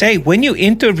they say when you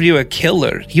interview a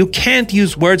killer, you can't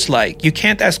use words like, you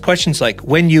can't ask questions like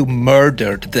when you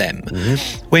murdered them,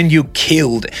 when you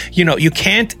killed, you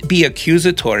can't be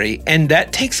accusatory, and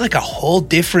that takes like a whole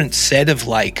different set of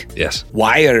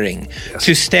wiring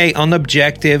to stay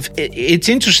unobjective. It's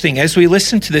interesting. As we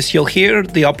listen to this, you'll hear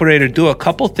the operator do a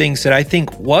couple things that I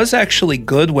think was actually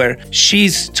good, where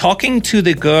she's talking to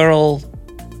the girl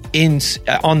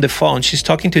on the phone. She's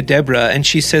talking to Deborah, and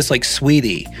she says like,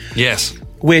 sweetie. Yes.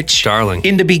 Which, darling.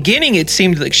 In the beginning, it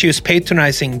seemed like she was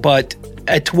patronizing, but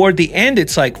toward the end,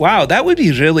 it's like, wow, that would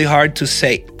be really hard to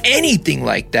say anything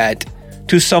like that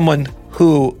to someone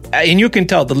who, and you can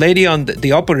tell the lady on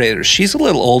the operator, she's a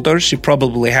little older. She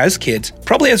probably has kids,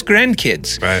 probably has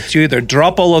grandkids. Right. So you either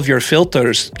drop all of your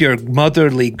filters, your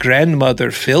motherly grandmother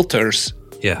filters,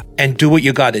 and do what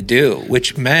you got to do,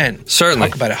 which, man, certainly,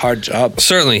 talk about a hard job.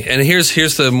 Certainly. And here's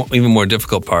the even more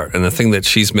difficult part, and the thing that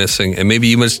she's missing, and maybe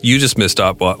you just missed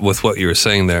up with what you were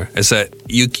saying there, is that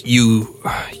you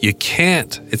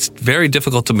can't. It's very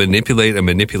difficult to manipulate a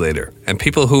manipulator, and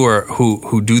people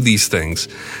who do these things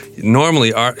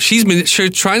normally she's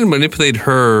trying to manipulate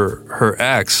her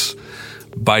ex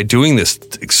by doing this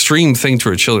extreme thing to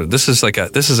her children. This is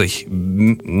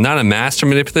not a master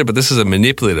manipulator, but this is a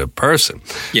manipulative person.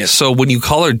 Yes. So when you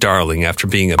call her darling after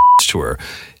being a bitch to her,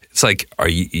 it's like, are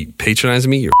you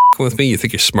patronizing me? You're with me? You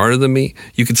think you're smarter than me?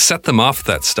 You can set them off with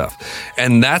that stuff.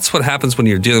 And that's what happens when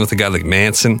you're dealing with a guy like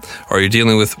Manson, or you're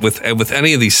dealing with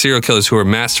any of these serial killers who are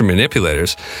master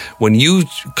manipulators. When you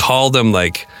call them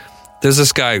like, there's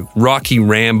this guy, Rocky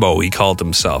Rambo, he called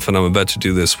himself, and I'm about to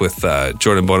do this with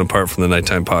Jordan Bonaparte from the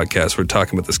Nighttime Podcast. We're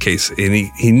talking about this case, and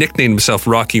he nicknamed himself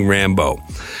Rocky Rambo.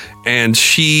 And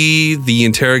the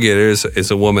interrogator,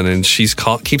 is a woman, and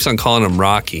keeps on calling him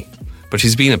Rocky, but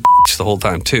she's being a bitch the whole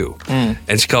time too. And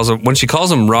when she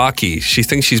calls him Rocky, she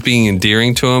thinks she's being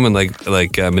endearing to him and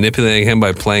manipulating him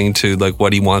by playing to like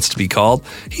what he wants to be called.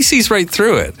 He sees right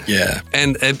through it. Yeah,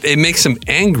 and it makes him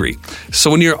angry.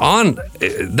 So when you're on,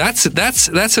 that's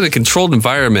in a controlled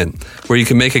environment where you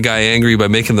can make a guy angry by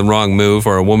making the wrong move,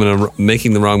 or a woman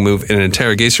making the wrong move in an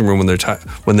interrogation room when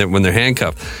they're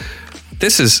handcuffed.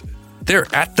 They're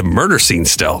at the murder scene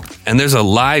still, and there's a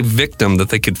live victim that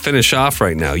they could finish off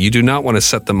right now. You do not want to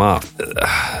set them off.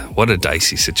 What a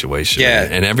dicey situation. Yeah.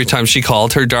 And every time she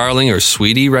called her darling or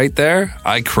sweetie right there,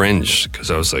 I cringed,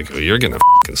 because I was like, oh, you're going to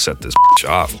fucking set this bitch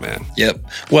off, man. Yep.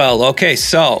 Well, okay,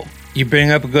 so you bring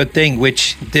up a good thing,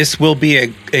 which this will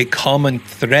be a common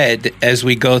thread as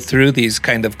we go through these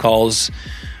kind of calls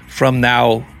from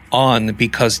now on,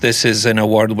 because this is an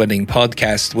award-winning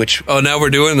podcast. Which now we're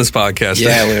doing this podcast.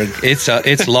 Yeah,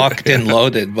 it's locked and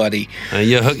loaded, buddy.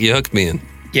 You hooked me in.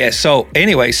 Yeah. So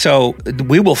anyway,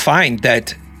 we will find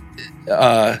that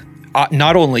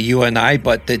not only you and I,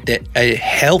 but that a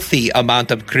healthy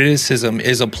amount of criticism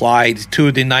is applied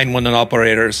to the 911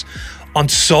 operators on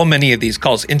so many of these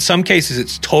calls. In some cases,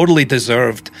 it's totally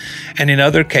deserved, and in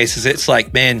other cases, it's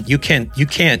like, man, you can't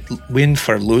win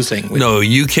for losing.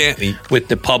 You can't with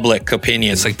the public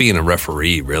opinion. It's like being a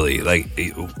referee, really, like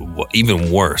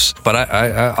even worse. But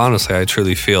I honestly, I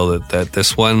truly feel that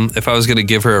this one, if I was going to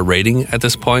give her a rating at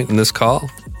this point in this call,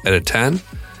 at a 10,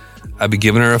 I'd be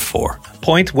giving her a 4.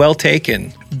 Point well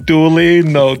taken. Duly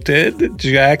noted.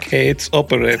 Jack hates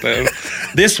operator.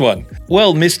 This one.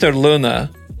 Well, Mr.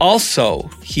 Luna. Also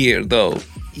here, though,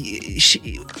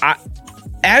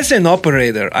 as an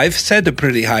operator, I've set a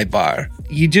pretty high bar.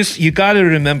 You got to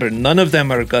remember, none of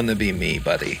them are going to be me,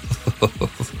 buddy.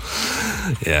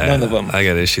 Yeah. None of them. I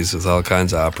got issues with all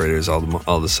kinds of operators all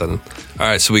of a sudden. All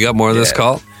right, so we got more of this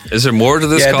call? Is there more to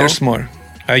this call? Yeah, there's more.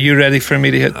 Are you ready for me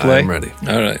to hit play? I'm ready.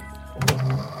 All right.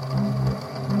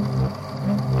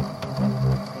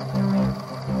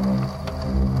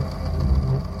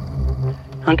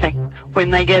 Okay. When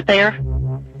they get there,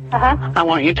 I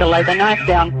want you to lay the knife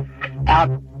down out.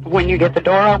 When you get the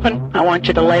door open, I want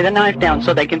you to lay the knife down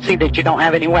so they can see that you don't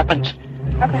have any weapons.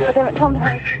 Okay, so tell them to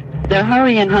hurry. They're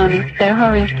hurrying, honey. They're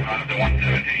hurrying.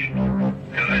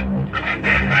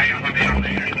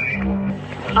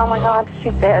 Oh my God,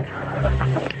 she's dead.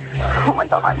 Oh my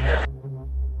God.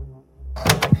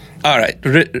 All right,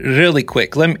 really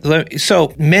quick.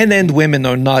 So men and women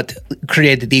are not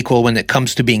created equal when it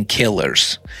comes to being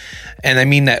killers. And I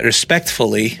mean that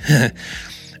respectfully,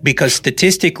 because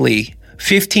statistically,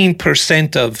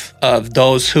 15% of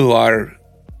those who are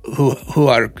who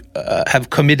are have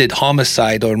committed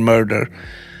homicide or murder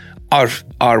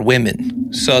are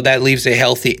women. So that leaves a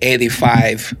healthy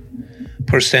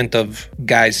 85% of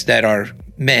guys that are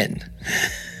men.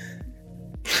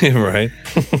 Right.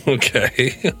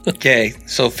 Okay. Okay,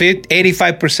 so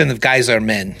 85% of guys are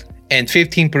men, and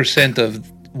 15%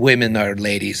 of women are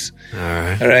ladies. All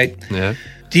right. All right? Yeah.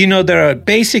 Do you know there are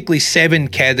basically 7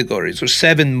 categories or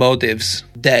 7 motives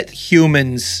that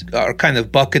humans are kind of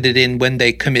bucketed in when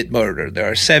they commit murder? There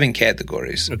are 7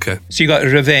 categories. Okay. So you got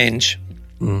revenge,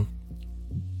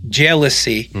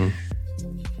 jealousy,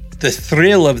 the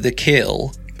thrill of the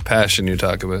kill. Passion you're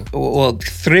talking about. Well,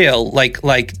 thrill, like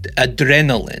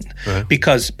adrenaline, Right.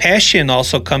 because passion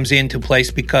also comes into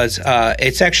place because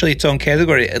it's actually its own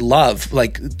category. Love,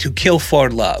 like to kill for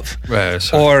love, Right.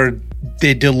 Sorry. or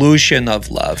the delusion of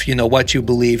love. You know what you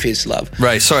believe is love.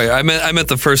 Right. Sorry. I meant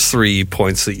the first 3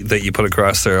 points that you put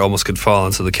across there almost could fall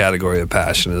into the category of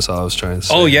passion is all I was trying to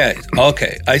say. Oh yeah,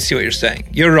 okay, I see what you're saying.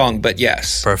 You're wrong, but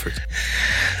yes, Perfect.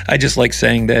 I just like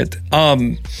saying that.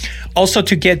 Also,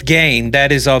 to get gain,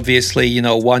 that is obviously,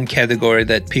 one category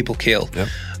that people kill. Yep.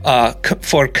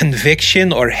 For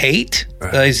conviction or hate,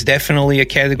 is definitely a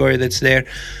category that's there.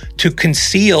 To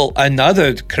conceal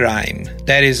another crime,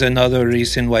 that is another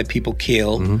reason why people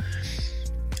kill.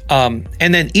 And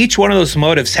then each one of those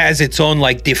motives has its own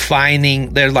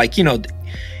defining. They're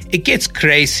it gets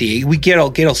crazy. We get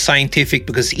all scientific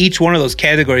because each one of those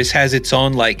categories has its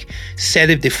own set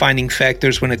of defining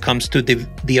factors when it comes to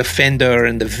the offender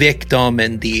and the victim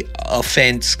and the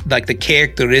offense, the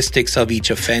characteristics of each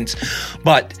offense.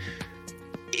 But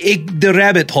the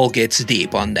rabbit hole gets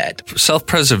deep on that.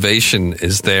 Self-preservation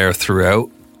is there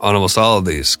throughout on almost all of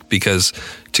these, because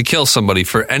to kill somebody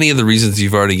for any of the reasons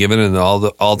you've already given and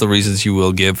all the reasons you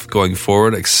will give going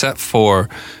forward, except for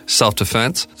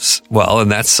self-defense, well,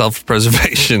 and that's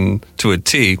self-preservation to a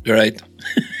T. Right.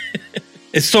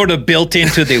 It's sort of built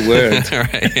into the word.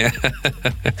 Right.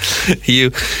 Yeah.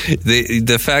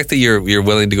 The fact that you're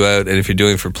willing to go out, and if you're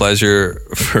doing it for pleasure,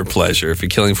 if you're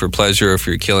killing for pleasure, if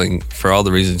you're killing for all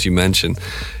the reasons you mentioned,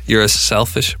 you're a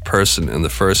selfish person in the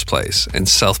first place, and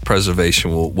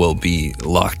self-preservation will be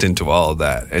locked into all of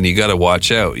that. And you got to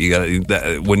watch out.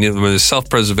 When there's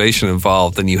self-preservation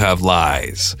involved, then you have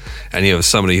lies, and you have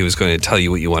somebody who's going to tell you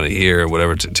what you want to hear or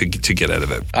whatever to get out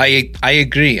of it. I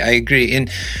agree. And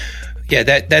yeah,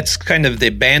 that's kind of the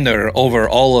banner over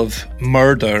all of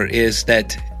murder, is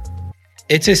that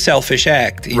it's a selfish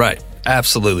act. Right.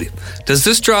 Absolutely. Does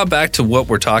this draw back to what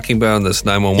we're talking about in this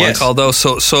 911 call, though?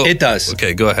 So it does.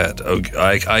 Okay, go ahead.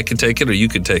 I can take it, or you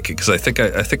can take it, because I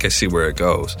think I see where it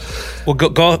goes. Well,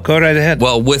 go right ahead.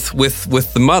 Well,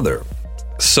 with the mother,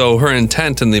 so her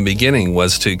intent in the beginning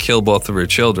was to kill both of her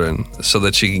children so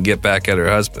that she can get back at her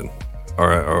husband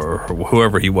or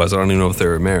whoever he was. I don't even know if they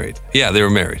were married. Yeah, they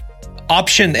were married.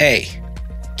 Option A,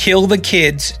 kill the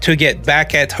kids to get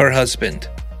back at her husband.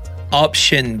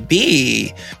 Option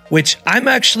B, which I'm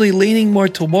actually leaning more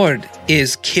toward,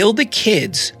 is kill the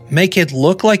kids, make it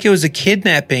look like it was a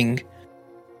kidnapping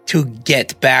to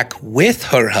get back with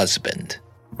her husband.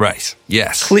 Right.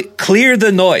 Yes. Clear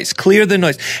the noise.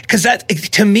 Because that,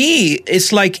 to me,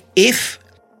 it's like if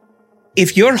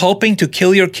you're hoping to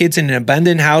kill your kids in an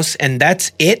abandoned house and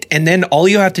that's it, and then all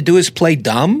you have to do is play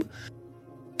dumb,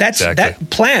 that's exactly.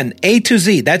 That plan, A to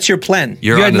Z. That's your plan.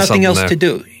 You have nothing else to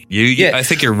do. Yeah. I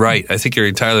think you're right. I think you're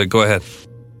entirely. Go ahead.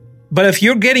 But if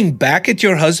you're getting back at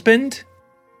your husband,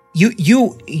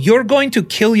 you're going to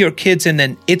kill your kids, and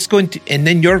then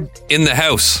you're in the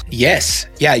house. Yes,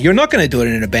 yeah. You're not going to do it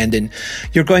in an abandoned.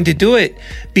 You're going to do it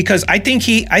because I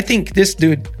think this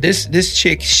dude, this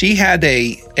chick, she had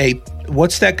a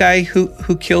what's that guy who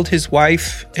killed his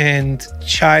wife and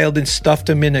child and stuffed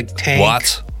him in a tank?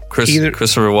 Watts.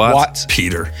 Christopher Watts?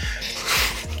 Peter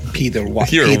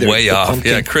Watts. You're Peter, way off.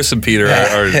 pumpkin. Yeah, Chris and Peter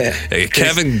are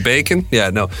Kevin Bacon? Yeah,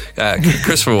 no.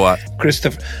 Christopher Watts.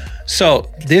 Christopher. So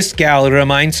this gal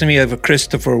reminds me of a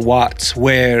Christopher Watts,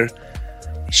 where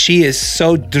she is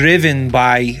so driven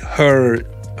by her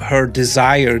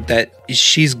desire that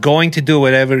she's going to do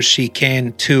whatever she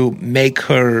can to make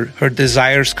her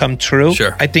desires come true.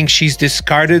 Sure. I think she's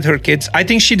discarded her kids. I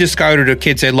think she discarded her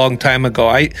kids a long time ago.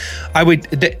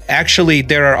 Actually,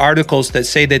 there are articles that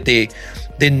say that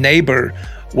the neighbor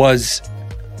was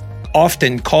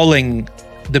often calling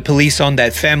the police on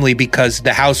that family because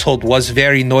the household was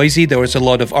very noisy. There was a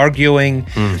lot of arguing.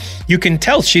 You can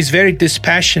tell she's very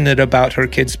dispassionate about her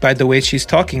kids by the way she's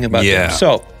talking about them.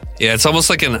 So yeah, it's almost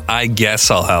like an I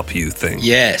guess I'll help you thing.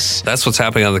 Yes. That's what's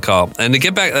happening on the call. And to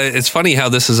get back, it's funny how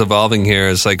this is evolving here.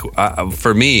 It's like,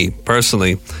 for me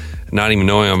personally, not even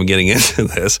knowing I'm getting into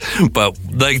this, but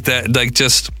like that, like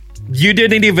just. You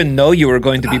didn't even know you were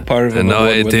going to be part of an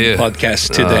award-winning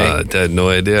podcast today. I had no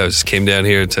idea. I just came down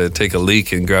here to take a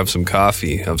leak and grab some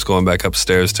coffee. I was going back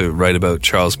upstairs to write about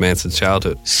Charles Manson's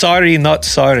childhood. Sorry, not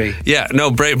sorry. Yeah,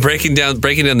 no. Breaking down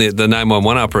the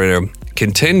 911 operator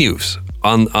continues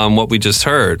on what we just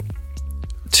heard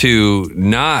to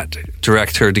not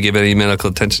direct her to give any medical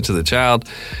attention to the child.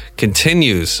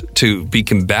 Continues to be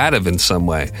combative in some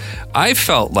way. I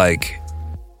felt like.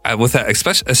 With that,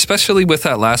 especially with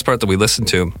that last part that we listened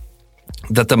to,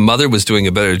 that the mother was doing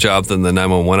a better job than the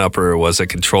 911 operator was at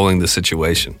controlling the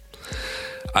situation.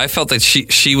 I felt that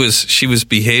she was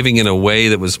behaving in a way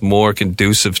that was more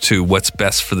conducive to what's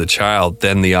best for the child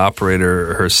than the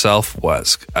operator herself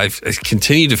was. I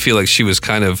continue to feel like she was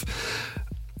kind of.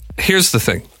 Here's the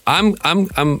thing.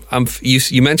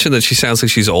 You mentioned that she sounds like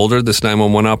she's older, this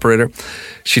 911 operator.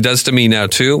 She does to me now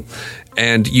too.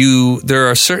 And there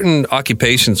are certain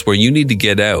occupations where you need to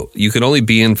get out. You can only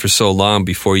be in for so long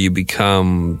before you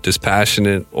become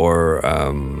dispassionate or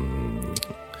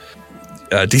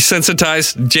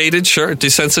desensitized, jaded, sure,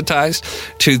 desensitized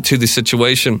to the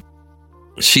situation.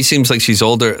 She seems like she's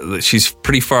older. She's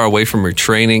pretty far away from her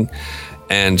training.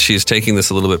 And she is taking this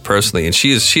a little bit personally, and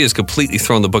she has completely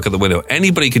thrown the book out the window.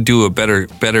 Anybody could do a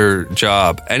better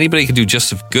job. Anybody could do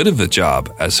just as good of a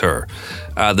job as her.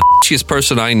 The bitchiest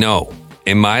person I know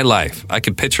in my life, I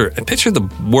could picture the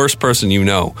worst person you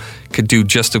know could do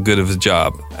just as good of a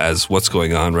job as what's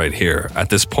going on right here at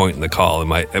this point in the call.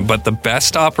 But the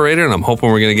best operator, and I'm hoping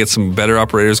we're going to get some better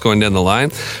operators going down the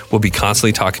line, will be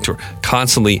constantly talking to her,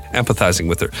 constantly empathizing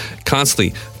with her,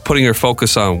 constantly putting her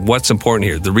focus on what's important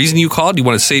here. The reason you called, you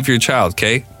want to save your child,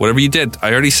 okay? Whatever you did,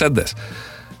 I already said this.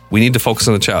 We need to focus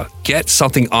on the child. Get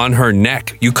something on her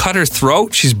neck. You cut her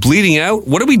throat. She's bleeding out.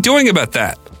 What are we doing about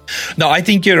that? No, I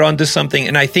think you're onto something.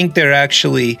 And I think the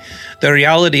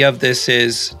reality of this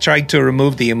is trying to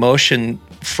remove the emotion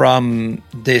from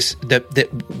this,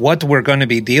 what we're going to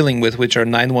be dealing with, which are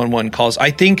 911 calls.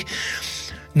 I think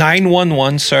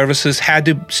 911 services had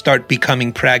to start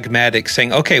becoming pragmatic,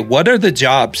 saying, okay, what are the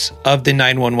jobs of the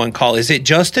 911 call? Is it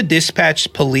just to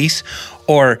dispatch police,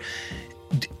 or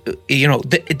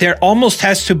there almost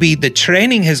has to be, the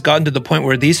training has gotten to the point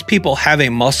where these people have a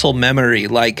muscle memory.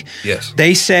 Like, yes.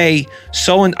 They say,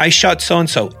 I shot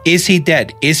so-and-so. Is he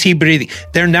dead? Is he breathing?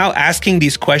 They're now asking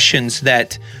these questions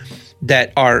that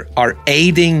are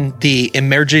aiding the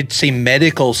emergency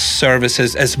medical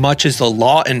services as much as the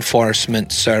law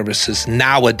enforcement services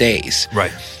nowadays.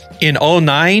 Right. In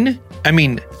 2009, I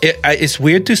mean, it's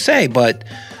weird to say, but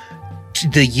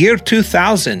the year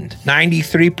 2000,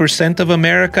 93% of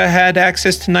America had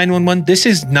access to 911. This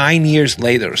is 9 years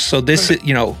later. So this is,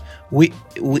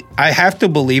 I have to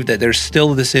believe that there's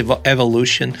still this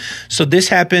evolution. So this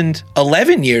happened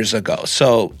 11 years ago.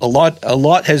 So a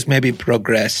lot has maybe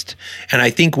progressed. And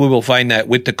I think we will find that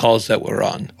with the calls that we're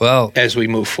on as we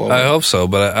move forward. I hope so.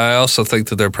 But I also think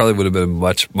that there probably would have been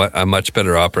a much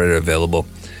better operator available.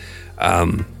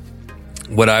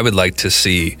 What I would like to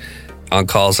see on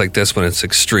calls like this when it's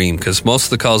extreme, because most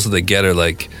of the calls that they get are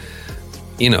like,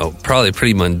 probably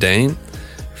pretty mundane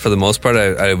for the most part,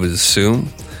 I would assume.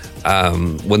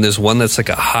 When there's one that's like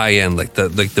a high end, like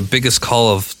the biggest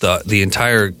call of the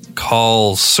entire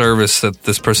call service that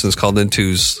this person is called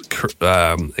into's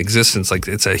existence, like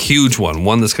it's a huge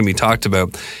one that's going to be talked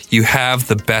about. You have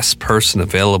the best person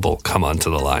available come onto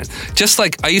the line. Just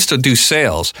like I used to do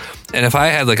sales, and if I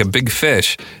had like a big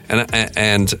fish, and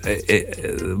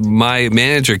my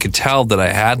manager could tell that I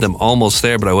had them almost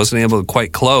there, but I wasn't able to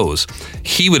quite close,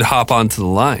 he would hop onto the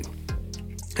line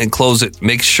and close it,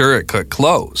 make sure it got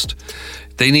closed.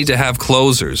 They need to have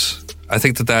closers. I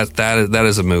think that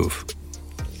is a move.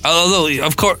 Although,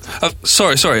 of course,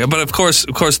 sorry, but of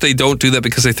course, they don't do that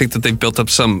because they think that they've built up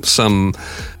some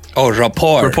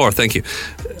rapport. Rapport, thank you.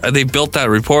 They built that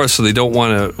rapport, so they don't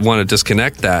want to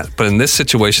disconnect that. But in this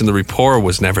situation, the rapport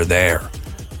was never there.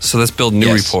 So let's build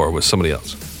new rapport with somebody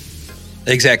else.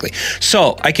 Exactly.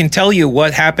 So I can tell you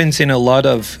what happens in a lot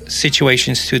of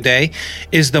situations today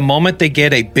is the moment they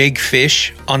get a big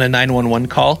fish on a 911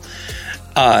 call,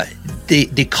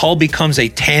 the call becomes a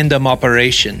tandem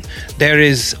operation. There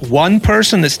is one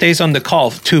person that stays on the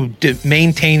call to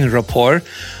maintain rapport,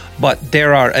 but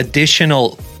there are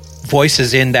additional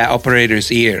voices in that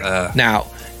operator's ear now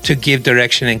to give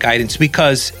direction and guidance,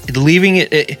 because leaving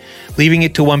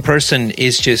it to one person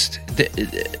is just,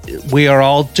 we are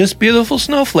all just beautiful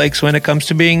snowflakes when it comes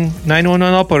to being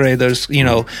 911 operators.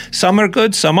 Some are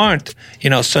good, some aren't.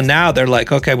 So now they're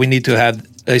like, okay, we need to have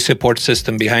a support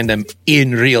system behind them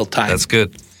in real time. That's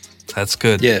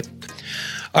good. Yeah.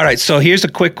 All right, so here's a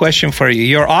quick question for you.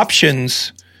 Your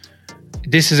options,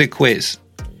 this is a quiz.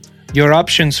 Your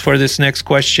options for this next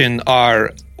question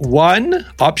are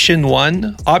option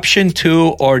one, option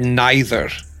two, or neither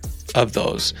of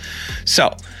those.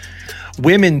 So,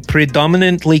 women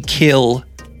predominantly kill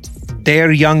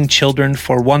their young children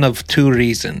for one of two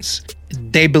reasons.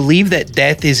 They believe that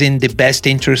death is in the best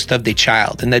interest of the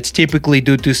child, and that's typically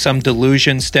due to some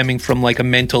delusion stemming from like a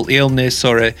mental illness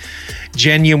or a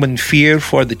genuine fear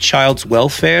for the child's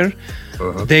welfare.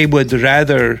 They would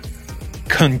rather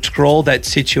control that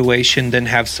situation than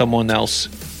have someone else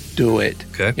do it.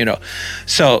 Okay. You know,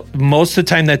 so most of the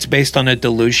time that's based on a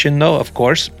delusion, though, of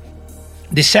course.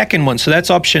 The second one, so that's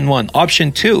option one.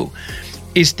 Option two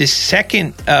is the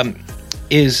second,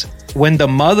 is when the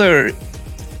mother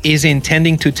is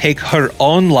intending to take her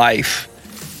own life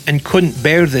and couldn't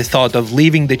bear the thought of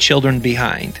leaving the children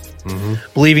behind,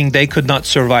 believing they could not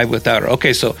survive without her.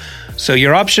 Okay, so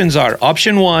your options are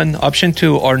option one, option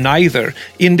two, or neither.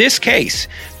 In this case,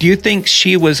 do you think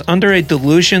she was under a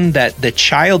delusion that the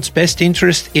child's best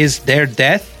interest is their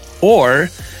death, or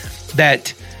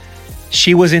that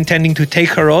she was intending to take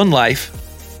her own life,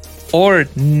 or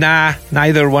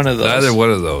neither one of those? Neither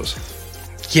one of those.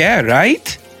 Yeah,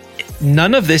 right?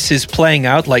 None of this is playing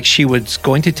out like she was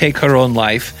going to take her own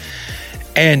life.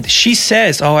 And she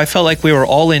says, I felt like we were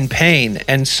all in pain.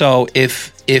 And so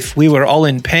if we were all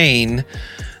in pain,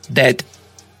 that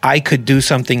I could do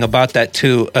something about that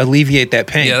to alleviate that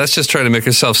pain. Yeah, that's just trying to make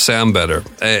herself sound better.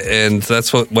 And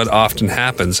that's what often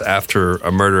happens after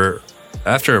a murder.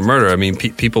 After a murder, I mean,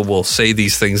 people will say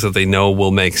these things that they know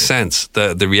will make sense.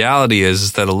 The reality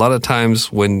is that a lot of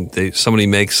times when somebody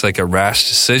makes like a rash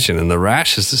decision, and the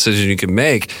rashest decision you can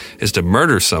make is to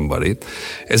murder somebody,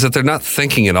 is that they're not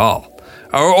thinking at all.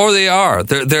 Or they are.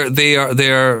 They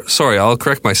are. Sorry, I'll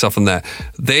correct myself on that.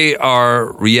 They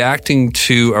are reacting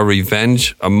to a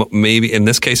revenge. Maybe in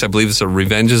this case, I believe it's a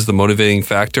revenge is the motivating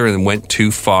factor, and went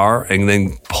too far, and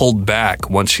then pulled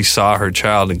back once she saw her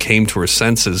child and came to her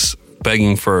senses,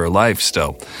 begging for her life.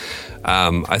 Still,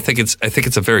 I think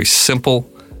it's a very simple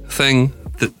thing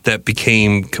that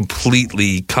became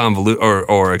completely convoluted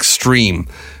or extreme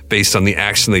based on the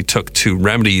action they took to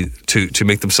remedy to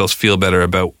make themselves feel better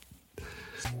about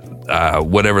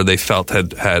whatever they felt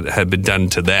had been done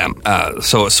to them.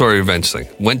 So a sort of revenge thing.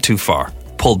 Went too far.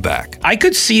 Pulled back. I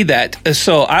could see that.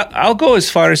 So I'll go as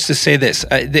far as to say this.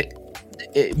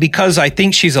 Because I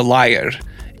think she's a liar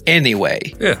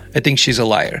anyway. Yeah. I think she's a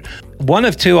liar. One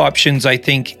of two options, I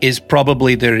think, is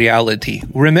probably the reality.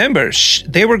 Remember,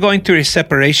 they were going through a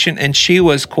separation and she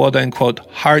was, quote unquote,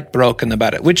 heartbroken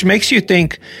about it, which makes you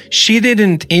think she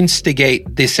didn't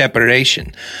instigate the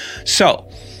separation. So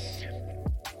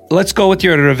let's go with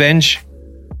your revenge.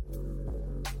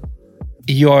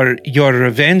 Your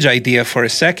revenge idea for a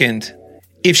second.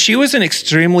 If she was an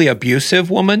extremely abusive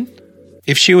woman,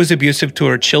 if she was abusive to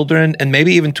her children and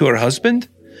maybe even to her husband,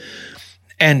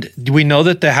 and we know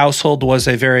that the household was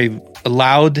a very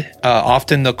loud,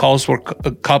 often the cops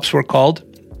were called.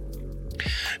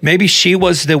 Maybe she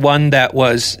was the one that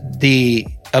was the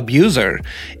abuser.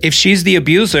 If she's the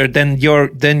abuser, then your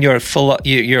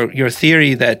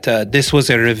theory that this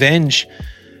was a revenge,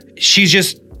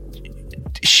 she's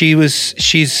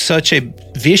such a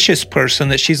vicious person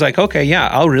that she's like, okay, yeah,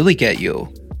 I'll really get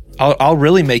you. I'll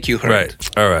really make you hurt. Right.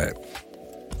 All right.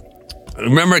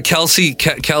 Remember Kelsey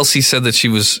said that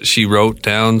she wrote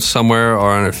down somewhere or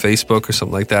on her Facebook or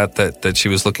something like that she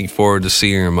was looking forward to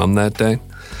seeing her mom that day.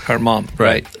 Her mom,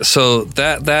 right. So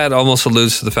that almost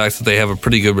alludes to the fact that they have a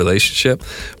pretty good relationship.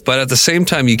 But at the same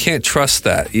time, you can't trust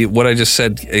that. What I just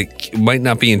said, it might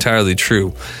not be entirely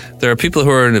true. There are people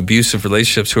who are in abusive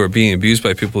relationships who are being abused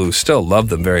by people who still love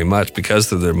them very much because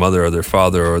they're their mother or their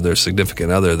father or their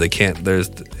significant other. They can't,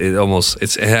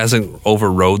 it hasn't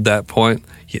overrode that point.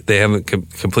 They haven't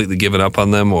completely given up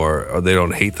on them or they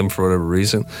don't hate them for whatever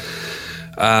reason.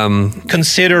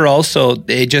 Consider also,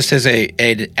 just as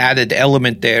an added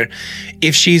element there,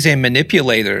 if she's a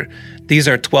manipulator, these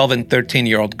are 12 and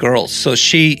 13-year-old girls. So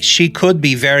she could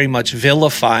be very much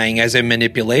vilifying as a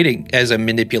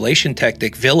manipulation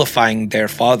tactic, vilifying their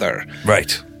father.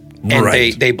 Right. And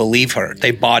right. they believe her.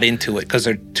 They bought into it because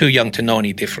they're too young to know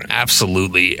any different.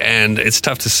 Absolutely. And it's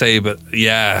tough to say, but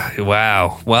yeah,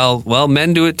 wow. Well,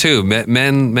 men do it too.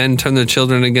 Men turn their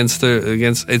children against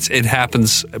it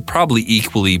happens probably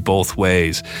equally both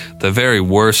ways. The very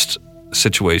worst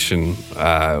situation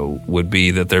would be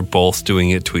that they're both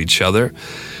doing it to each other.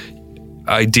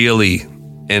 Ideally,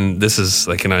 and this is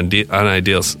like an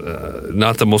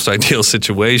not the most ideal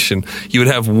situation, you would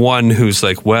have one who's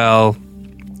like, well,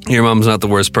 your mom's not the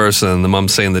worst person, and the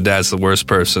mom's saying the dad's the worst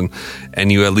person,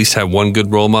 and you at least have one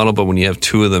good role model, but when you have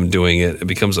two of them doing it, it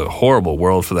becomes a horrible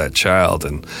world for that child.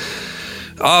 And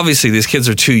obviously these kids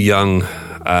are too young.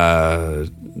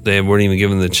 They weren't even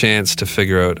given the chance to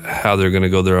figure out how they're going to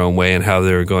go their own way and how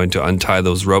they're going to untie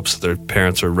those ropes that their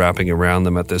parents are wrapping around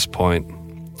them at this point.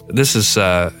 This is,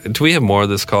 do we have more of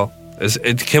this call?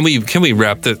 Can we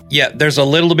wrap it? Yeah, there's a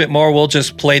little bit more. We'll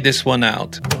just play this one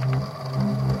out.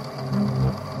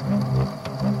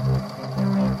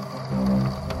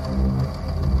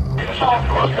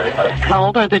 How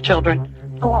old are the children?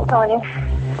 I won't tell you.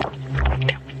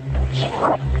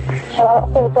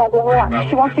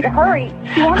 She wants you to hurry.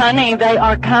 Honey, they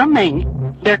are coming.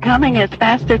 They're coming as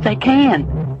fast as they can.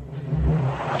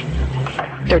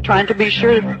 They're trying to be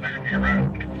sure.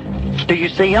 Do you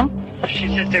see them? She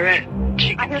says they're at.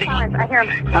 I hear sirens. I hear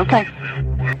them. Okay.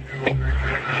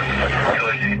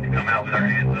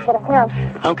 But I hear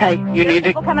them. Okay. You need to.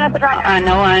 People coming up the driveway. I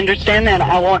know. I understand that.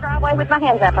 I want. Driveway with my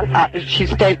hands up. She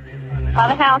stayed. By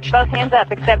the house, both hands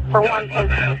up except for one because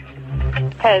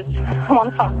I'm on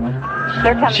the phone.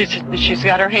 They're coming. She's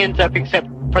got her hands up except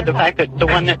for the fact that the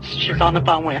one that she's on the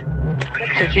phone with.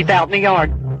 So she's out in the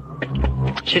yard.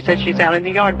 She said she's out in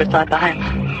the yard beside the house.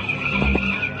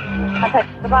 Okay,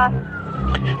 goodbye.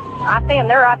 I see them.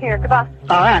 They're right here. Goodbye.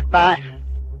 All right, bye.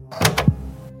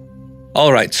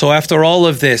 All right, so after all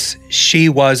of this, she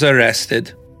was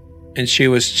arrested and she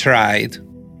was tried.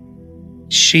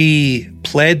 She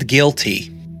pled guilty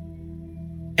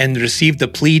and received a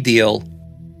plea deal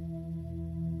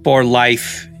for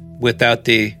life without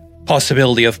the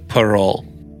possibility of parole.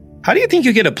 How do you think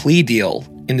you get a plea deal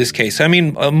in this case? I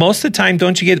mean, most of the time,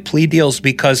 don't you get plea deals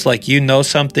because, like, you know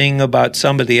something about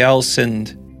somebody else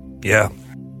and... Yeah.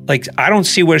 Like, I don't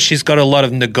see where she's got a lot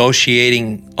of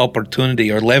negotiating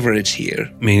opportunity or leverage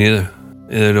here. Me neither.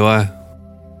 Neither do I.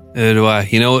 Neither do I.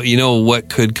 You know what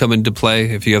could come into play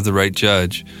if you have the right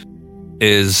judge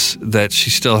is that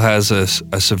she still has a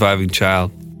surviving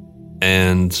child.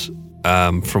 And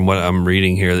from what I'm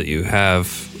reading here that you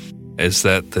have is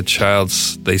that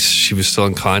the she was still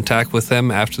in contact with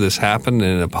them after this happened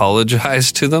and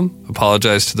apologized to them,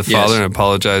 apologized to the father, and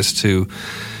apologized to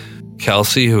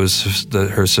Kelsey, who was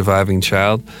her surviving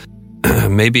child.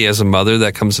 Maybe as a mother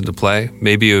that comes into play.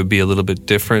 Maybe it would be a little bit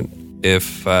different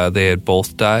if they had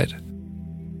both died.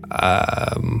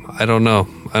 I don't know.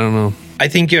 I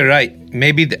think you're right.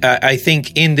 Maybe I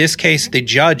think in this case, the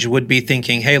judge would be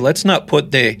thinking, hey, let's not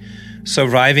put the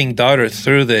surviving daughter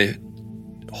through the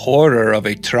horror of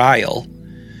a trial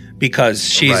because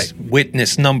she's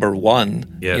witness number one,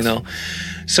 you know?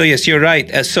 So yes, you're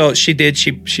right. So she did.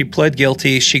 She pled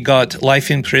guilty. She got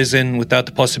life in prison without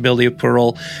the possibility of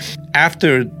parole.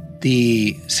 After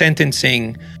the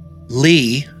sentencing,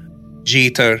 Lee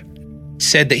Jeter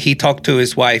said that he talked to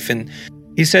his wife and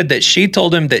he said that she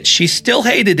told him that she still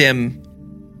hated him,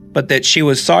 but that she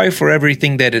was sorry for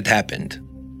everything that had happened.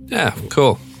 Yeah,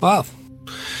 cool. Wow.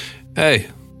 Hey,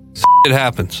 it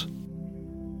happens.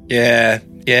 Yeah.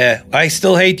 I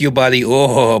still hate you, buddy.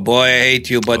 Oh, boy, I hate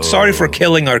you, but sorry for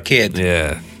killing our kid.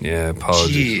 Yeah,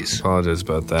 apologies. Jeez. Apologize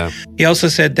about that. He also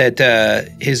said that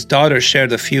his daughter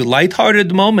shared a few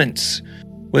lighthearted moments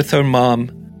with her mom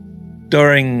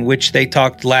during which they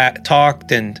talked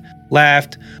and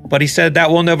laughed, but he said that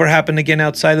will never happen again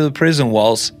outside of the prison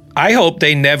walls. I hope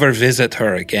they never visit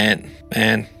her again,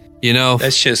 man. You know,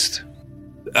 that's just...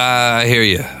 I hear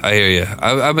you.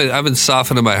 I've been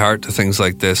softening my heart to things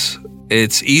like this.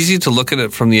 It's easy to look at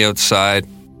it from the outside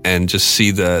and just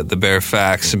see the bare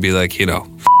facts and be like,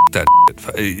 that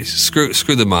shit.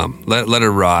 Screw the mom. Let her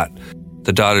rot.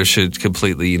 The daughter should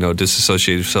completely,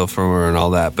 disassociate herself from her and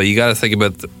all that. But you got to think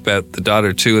about the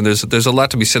daughter too. And there's a lot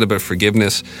to be said about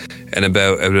forgiveness and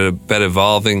about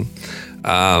evolving.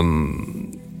 God,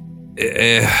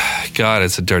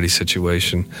 it's a dirty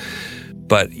situation.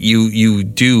 But you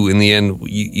do, in the end,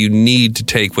 you need to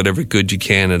take whatever good you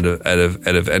can out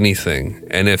of anything.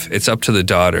 And if it's up to the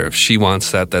daughter, if she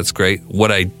wants that, that's great. What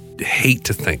I hate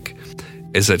to think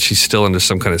is that she's still under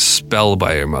some kind of spell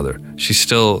by her mother. She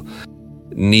still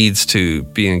needs to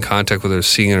be in contact with her,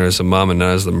 seeing her as a mom and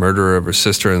not as the murderer of her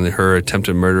sister and her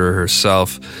attempted murderer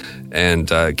herself, and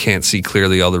can't see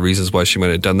clearly all the reasons why she might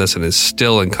have done this, and is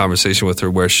still in conversation with her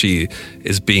where she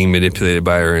is being manipulated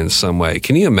by her in some way.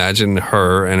 Can you imagine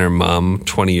her and her mom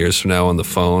 20 years from now on the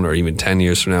phone, or even 10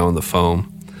 years from now on the phone,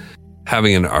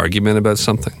 having an argument about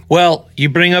something? Well, you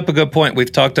bring up a good point.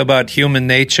 We've talked about human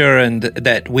nature and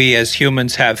that we as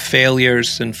humans have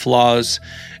failures and flaws.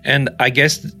 And I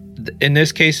guess in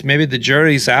this case, maybe the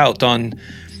jury's out on,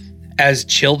 as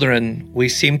children, we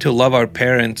seem to love our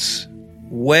parents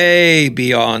way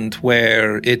beyond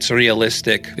where it's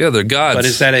realistic. Yeah, they're gods. But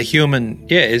is that a human?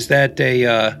 Yeah, is that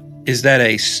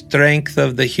a strength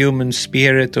of the human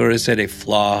spirit, or is it a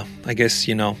flaw? I guess,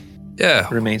 Yeah.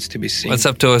 remains to be seen. It's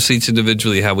up to us each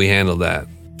individually how we handle that.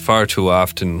 Far too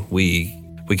often we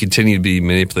continue to be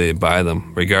manipulated by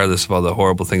them, regardless of all the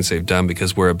horrible things they've done,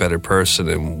 because we're a better person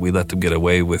and we let them get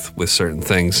away with certain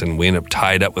things, and we end up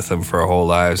tied up with them for our whole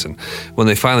lives. And when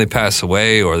they finally pass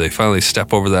away or they finally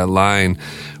step over that line,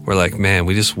 we're like, man,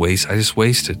 I just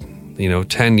wasted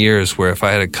 10 years, where if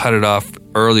I had cut it off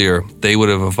earlier, they would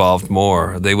have evolved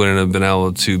more. They wouldn't have been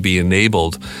able to be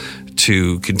enabled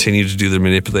to continue to do their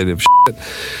manipulative shit.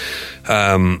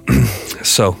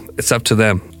 So it's up to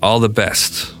them. All the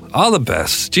best. All the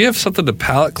best. Do you have something to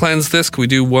palate cleanse this? Can we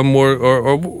do one more?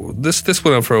 Or this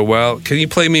went on for a while. Can you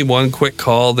play me one quick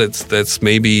call that's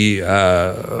maybe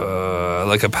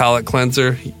like a palate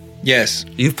cleanser? Yes.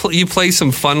 You play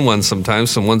some fun ones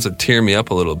sometimes, some ones that tear me up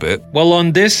a little bit. Well,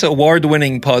 on this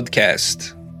award-winning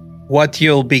podcast, what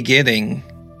you'll be getting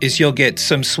is you'll get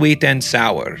some sweet and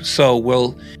sour. So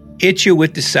we'll hit you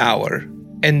with the sour,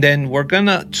 and then we're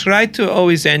gonna try to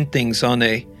always end things on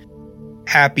a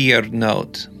happier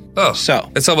note. Oh, so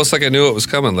it's almost like I knew it was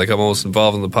coming. Like I'm almost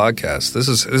involved in the podcast. This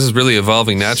is really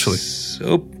evolving naturally.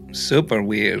 Super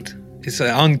weird. It's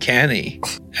uncanny,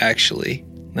 actually.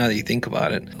 Now that you think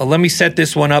about it. Let me set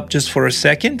this one up just for a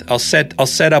second. I'll set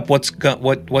up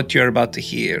what you're about to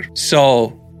hear.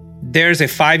 So there's a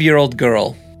 5-year-old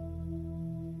girl.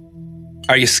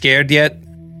 Are you scared yet?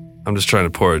 I'm just trying to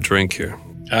pour a drink here.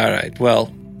 All right.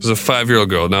 Well, there's a 5-year-old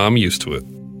girl. Now I'm used to it.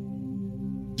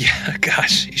 Yeah,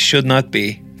 gosh, you should not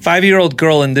be. 5-year-old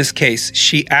girl in this case,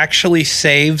 she actually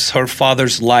saves her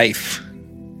father's life.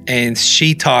 And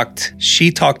she talked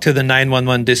to the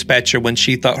 911 dispatcher when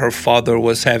she thought her father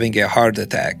was having a heart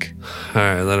attack. All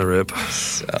right, let it rip.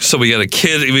 So we got a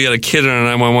kid on a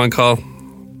 911 call?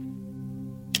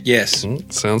 Yes.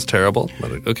 Sounds terrible,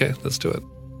 but okay, let's do it.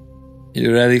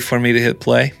 You ready for me to hit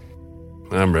play?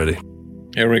 I'm ready.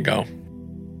 Here we go.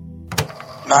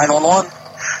 911.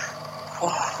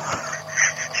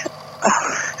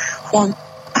 One.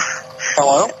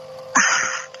 Hello?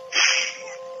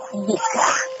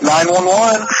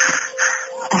 911.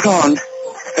 Hold on.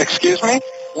 Excuse me?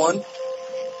 One.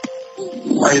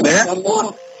 Are you there?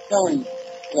 One.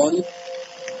 One.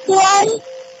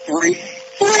 Three.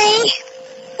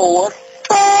 4.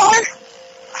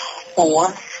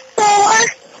 4.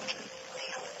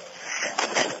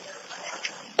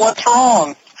 What's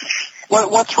wrong?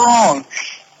 What's wrong?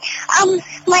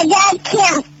 My dad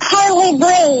can't hardly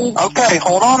breathe. Okay,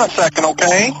 hold on a second,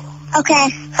 okay? Okay.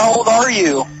 How old are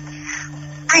you?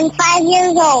 I'm 5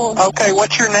 years old. Okay,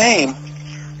 what's your name?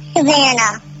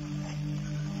 Savannah.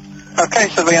 Okay,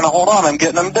 Savannah, hold on. I'm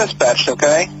getting them dispatched,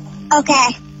 okay? Okay.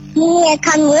 You need to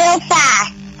come real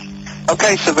fast.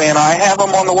 Okay, Savannah, I have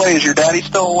them on the way. Is your daddy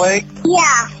still awake?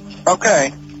 Yeah.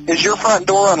 Okay. Is your front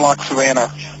door unlocked, Savannah?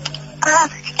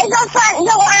 Is the front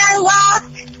door unlocked?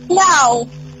 No.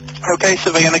 Okay,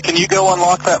 Savannah, can you go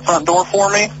unlock that front door for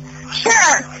me?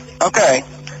 Sure. Okay.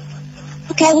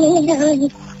 Okay, we need to...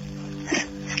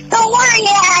 Don't worry,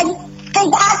 Dad. I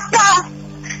got stuff.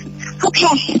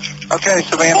 Okay. Okay,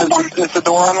 Savannah, is the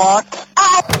door unlocked?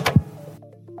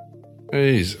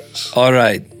 Jesus. All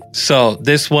right. So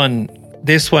this one,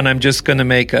 I'm just going to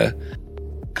make a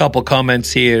couple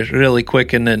comments here really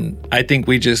quick, and then I think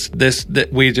we just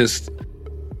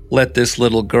let this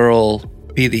little girl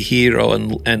be the hero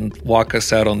and walk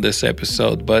us out on this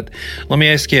episode. But let me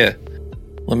ask you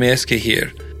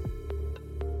here.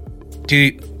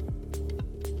 Do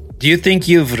you think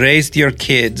you've raised your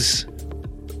kids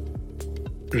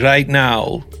right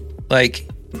now? Like,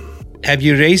 have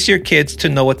you raised your kids to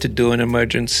know what to do in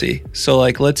emergency? So,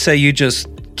 like, let's say you just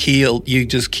keeled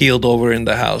over in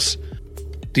the house.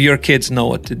 Do your kids know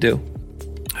what to do?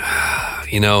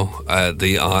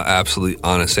 The absolutely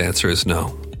honest answer is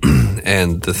no.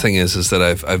 And the thing is that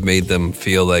I've made them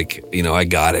feel like, I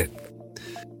got it.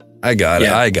 I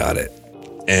got it.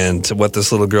 And what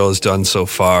this little girl has done so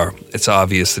far, it's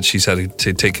obvious that she's had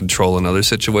to take control in other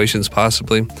situations,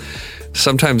 possibly.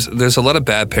 Sometimes there's a lot of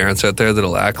bad parents out there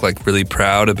that'll act like really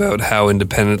proud about how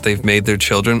independent they've made their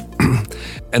children.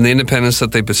 And the independence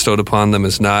that they bestowed upon them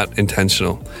is not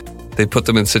intentional. They put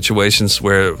them in situations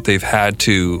where they've had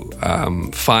to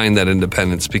find that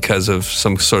independence because of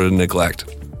some sort of neglect.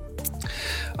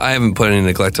 I haven't put any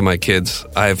neglect on my kids.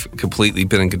 I've completely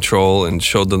been in control and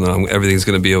showed them that everything's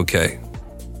going to be okay.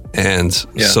 And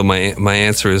so my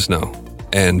answer is no.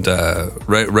 And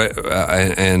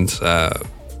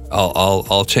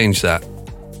I'll change that.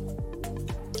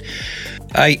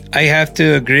 I have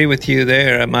to agree with you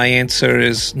there. My answer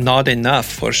is not enough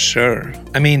for sure.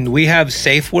 I mean, we have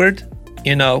safe word.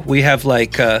 You know, we have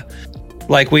like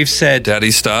we've said.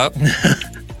 Daddy, stop.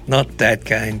 Not that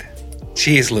kind.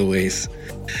 Jeez Louise.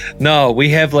 No, we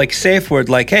have like safe word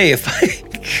like, hey, if I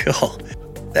oh,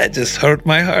 that just hurt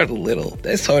my heart a little.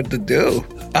 That's hard to do.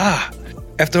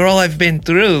 After all I've been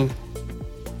through,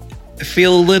 I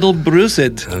feel a little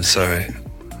bruised. I'm sorry.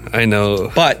 I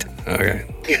know. But okay.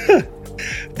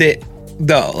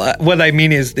 What I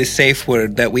mean is the safe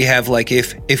word that we have, like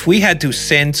if we had to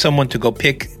send someone to go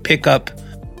pick up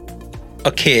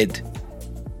a kid,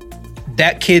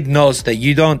 that kid knows that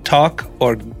you don't talk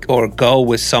or go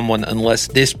with someone unless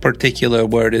this particular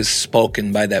word is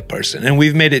spoken by that person. And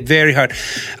we've made it very hard.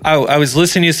 I was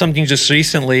listening to something just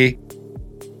recently,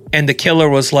 and the killer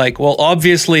was like, well,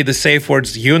 obviously the safe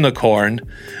word's unicorn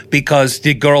because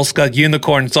the girls got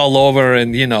unicorns all over.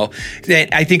 And, you know,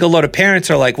 I think a lot of parents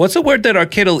are like, what's a word that our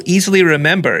kid will easily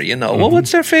remember? You know, well,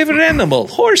 what's their favorite animal?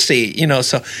 Horsey, you know,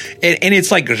 so, and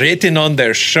it's like written on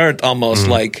their shirt almost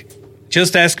like,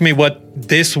 just ask me what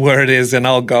this word is and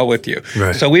I'll go with you.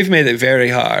 Right. So we've made it very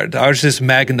hard. Ours is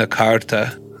Magna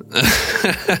Carta.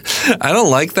 I don't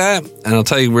like that. And I'll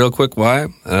tell you real quick why.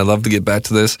 And I'd love to get back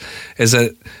to this. Is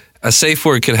that a safe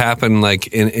word could happen like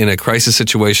in a crisis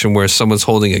situation where someone's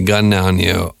holding a gun on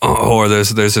you or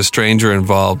there's a stranger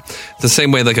involved. The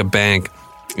same way like a bank,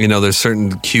 you know, there's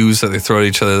certain cues that they throw at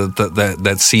each other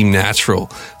that seem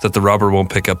natural that the robber won't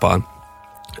pick up on.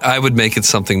 I would make it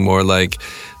something more like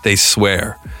they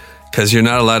swear, because you're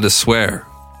not allowed to swear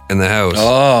in the house.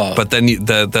 Oh. But then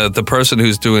the person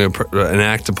who's doing an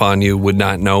act upon you would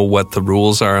not know what the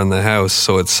rules are in the house.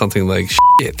 So it's something like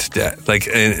shit, Dad. Like,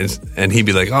 and he'd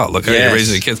be like, "Oh, look how you're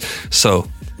raising the kids." So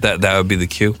that would be the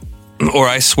cue. Or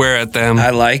I swear at them. I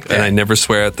like that. And I never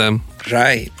swear at them.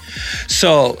 Right.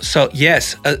 So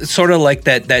yes, sort of like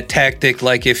that tactic.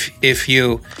 Like if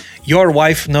your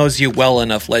wife knows you well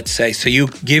enough, let's say, so you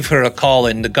give her a call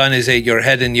and the gun is at your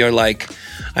head and you're like,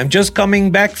 I'm just coming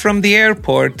back from the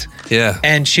airport. Yeah.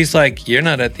 And she's like, you're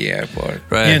not at the airport.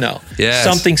 Right. You know,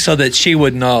 something so that she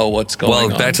would know what's going on.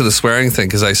 Well, back to the swearing thing,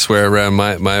 because I swear around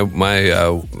my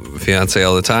fiance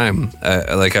all the time.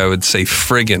 Like I would say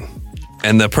friggin'.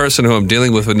 And the person who I'm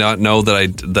dealing with would not know that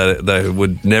I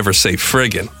would never say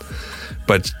friggin'.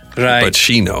 But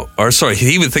she know. Or sorry,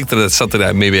 he would think that it's something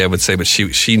that maybe I would say, but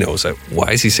she knows that.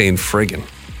 Why is he saying friggin'?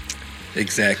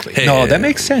 Exactly. No, that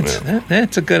makes sense. Yeah.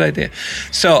 That's a good idea.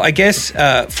 So I guess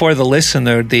for the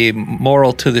listener, the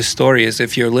moral to this story is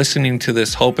if you're listening to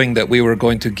this hoping that we were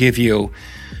going to give you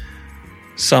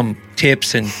some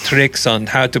tips and tricks on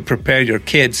how to prepare your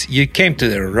kids, you came to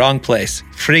the wrong place.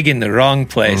 Friggin' the wrong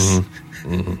place. Mm-hmm.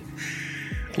 Mm-hmm.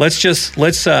 Let's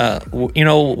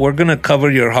we're going to cover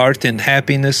your heart in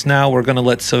happiness now. We're going to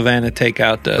let Savannah take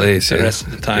out the rest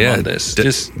of the time on this.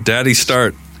 Just Daddy,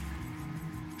 start.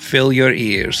 Fill your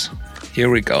ears. Here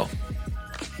we go.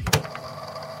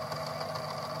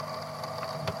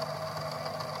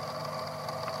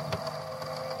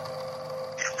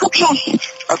 Okay.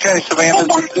 Okay, Savannah,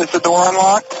 is the door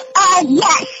unlocked?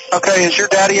 Yes. Okay, has your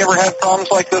daddy ever had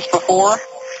problems like this before?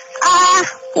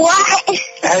 What?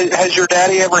 Has your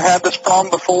daddy ever had this problem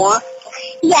before?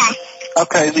 Yes.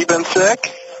 Okay, has he been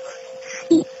sick?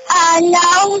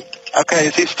 No. Okay,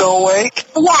 is he still awake?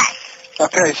 Yes.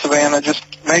 Okay, Savannah, just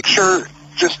make sure,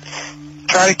 just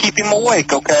try to keep him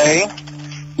awake, okay?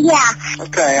 Yeah.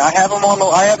 Okay, I have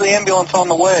the ambulance on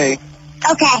the way.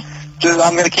 Okay.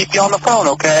 I'm going to keep you on the phone,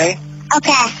 okay?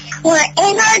 Okay. We're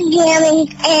in our gym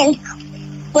and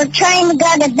we're trying to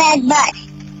go to bed, but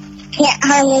can't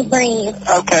hardly breathe.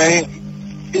 Okay.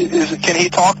 Can he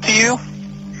talk to you?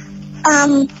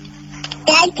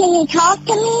 Dad, can you talk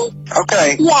to me?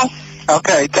 Okay. Yes.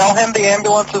 Okay, tell him the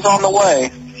ambulance is on the way.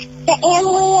 The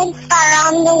ambulance are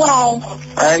on the way. All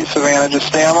right, Savannah, just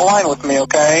stay on the line with me,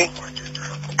 okay?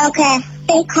 Okay.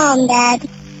 Stay calm, Dad.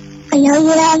 I know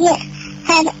you haven't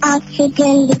had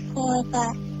oxygen before,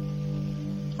 but...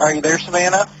 Are you there,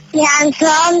 Savannah? Yeah, I'm still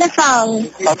on the phone.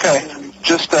 Okay.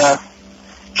 Just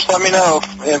let me know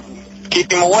if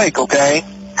keep him awake, okay?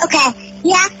 Okay.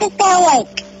 You have to stay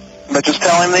awake. But just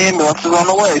tell him the ambulance is on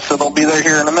the way, so they'll be there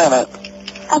here in a minute.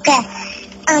 Okay.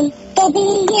 They'll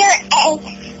be here in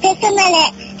just a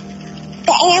minute.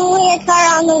 The ambulance are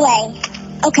on the way.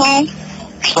 Okay?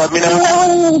 Just let me know. He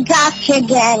really needs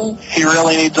oxygen. He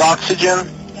really needs oxygen?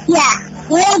 Yeah.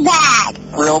 Real bad.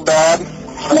 Real bad?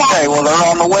 Yeah. Okay, well, they're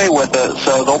on the way with it,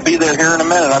 so they'll be there here in a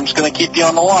minute. I'm just going to keep you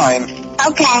on the line.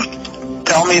 Okay.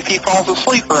 Tell me if he falls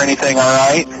asleep or anything, all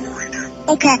right?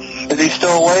 Okay. Is he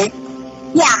still awake?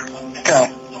 Yeah.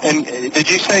 Okay. And did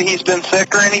you say he's been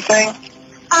sick or anything?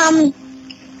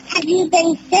 Have you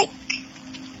been sick?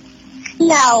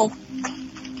 No.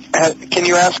 Can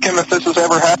you ask him if this has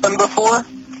ever happened before?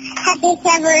 Has this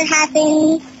ever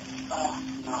happened?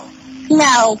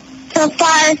 No. So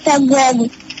far, so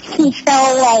good. He's still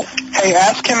awake. Hey,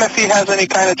 ask him if he has any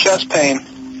kind of chest pain.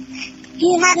 Do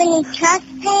you have any chest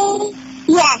pain?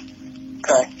 Yes.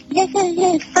 Okay. This is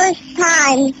his first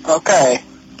time. Okay.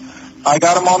 I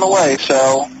got him on the way,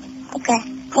 so... Okay.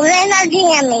 We're in our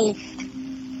jammies.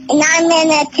 And I'm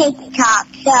in a TikTok,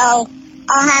 so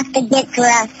I'll have to get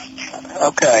dressed.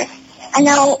 Okay. I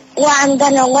know what I'm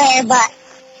going to wear, but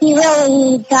he really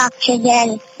needs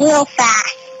oxygen real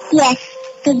fast. Yes,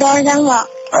 the door's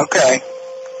unlocked. Okay.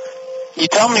 You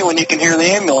tell me when you can hear the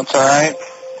ambulance, all right?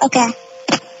 Okay.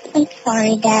 I'm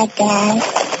sorry, Dad.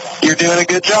 You're doing a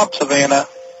good job, Savannah.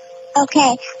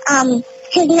 Okay,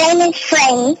 his name is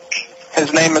Frank.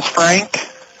 His name is Frank?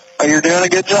 Oh, you're doing a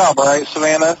good job, all right,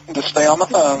 Savannah? Just stay on the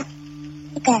phone.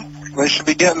 Okay. They should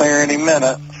be getting there any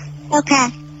minute. Okay.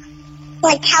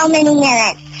 Like how many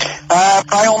minutes?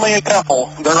 Probably only a couple.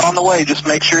 They're on the way. Just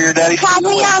make sure your daddy's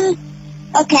Probably,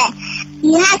 okay.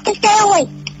 You have to stay awake.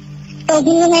 They'll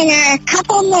be in a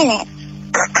couple minutes.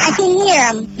 I can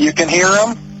hear them. You can hear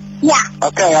them? Yeah.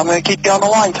 Okay, I'm going to keep you on the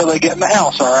line until they get in the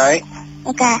house, all right?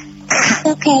 Okay. It's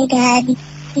okay, Dad.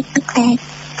 It's okay.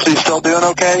 So you still doing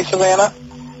okay, Savannah?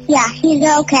 Yeah, he's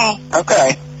okay.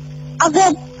 Okay. I'll be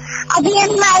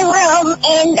in my room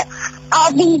and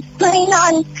I'll be putting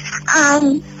on,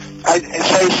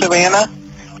 Say, Savannah,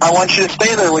 I want you to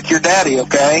stay there with your daddy,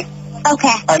 okay?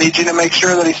 Okay. I need you to make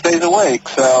sure that he stays awake,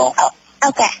 so... Oh,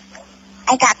 okay.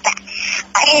 I got that.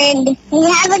 And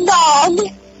we have a dog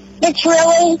that's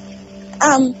really,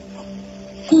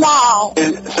 small.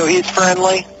 So he's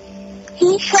friendly?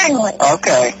 He's friendly.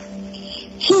 Okay.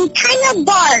 He kind of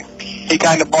barks. He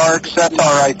kind of barks? That's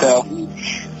all right, though.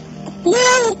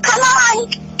 No, come on.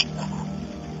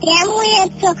 Damn, we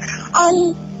have to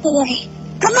on the way.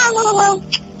 Come on, Lulu.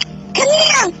 Come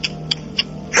here.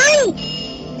 Hi.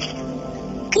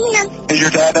 Come here. Is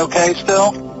your dad okay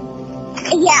still?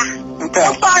 Yeah. Okay.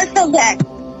 So far, so good.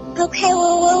 Okay,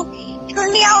 Lulu. It's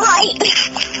gonna be all right.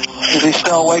 Is he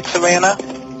still awake, Savannah?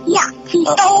 Yeah, he's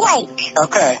still awake.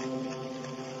 Okay.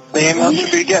 The ambulance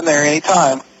should be getting there any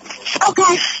time.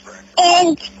 Okay.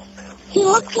 And he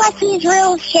looks like he's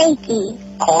real shaky.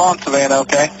 Hold on, Savannah,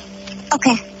 okay?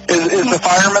 Okay. Is the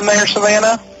fireman there,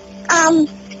 Savannah?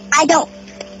 I don't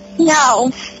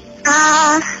know.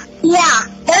 Yeah,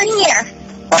 they're here.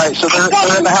 All right, so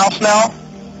they're in the house now?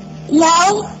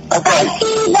 No. Okay. I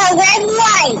see the red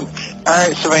light. All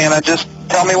right, Savannah, just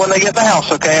tell me when they get in the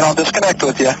house, okay, and I'll disconnect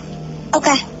with you.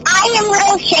 Okay. I am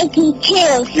real shaky,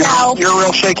 too, so... You're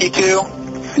real shaky, too?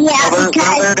 Yeah, well, they're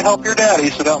because... there to help your daddy,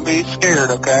 so don't be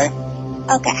scared, okay?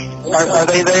 Okay. Are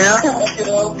they there?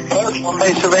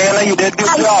 Hey, Savannah, you did a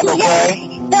good job, okay?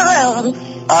 The room.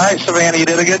 All right, Savannah, you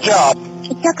did a good job.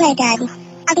 It's okay, Daddy.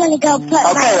 I'm gonna go put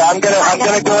Okay, I'm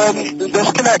gonna go ahead and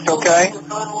disconnect, okay?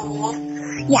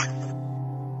 Yeah.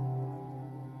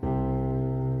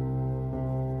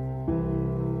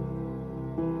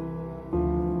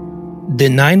 The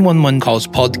 911 Calls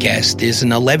podcast is an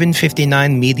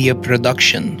 1159 media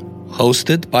production,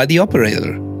 hosted by the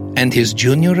operator and his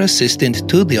junior assistant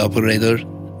to the operator,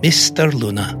 Mr.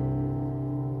 Luna.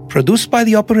 Produced by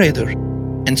the operator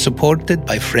and supported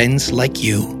by friends like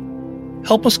you.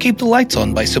 Help us keep the lights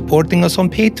on by supporting us on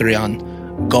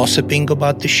Patreon, gossiping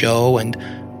about the show, and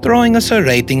throwing us a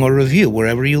rating or review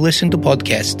wherever you listen to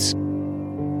podcasts.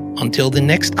 Until the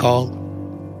next call,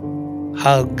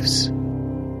 hugs.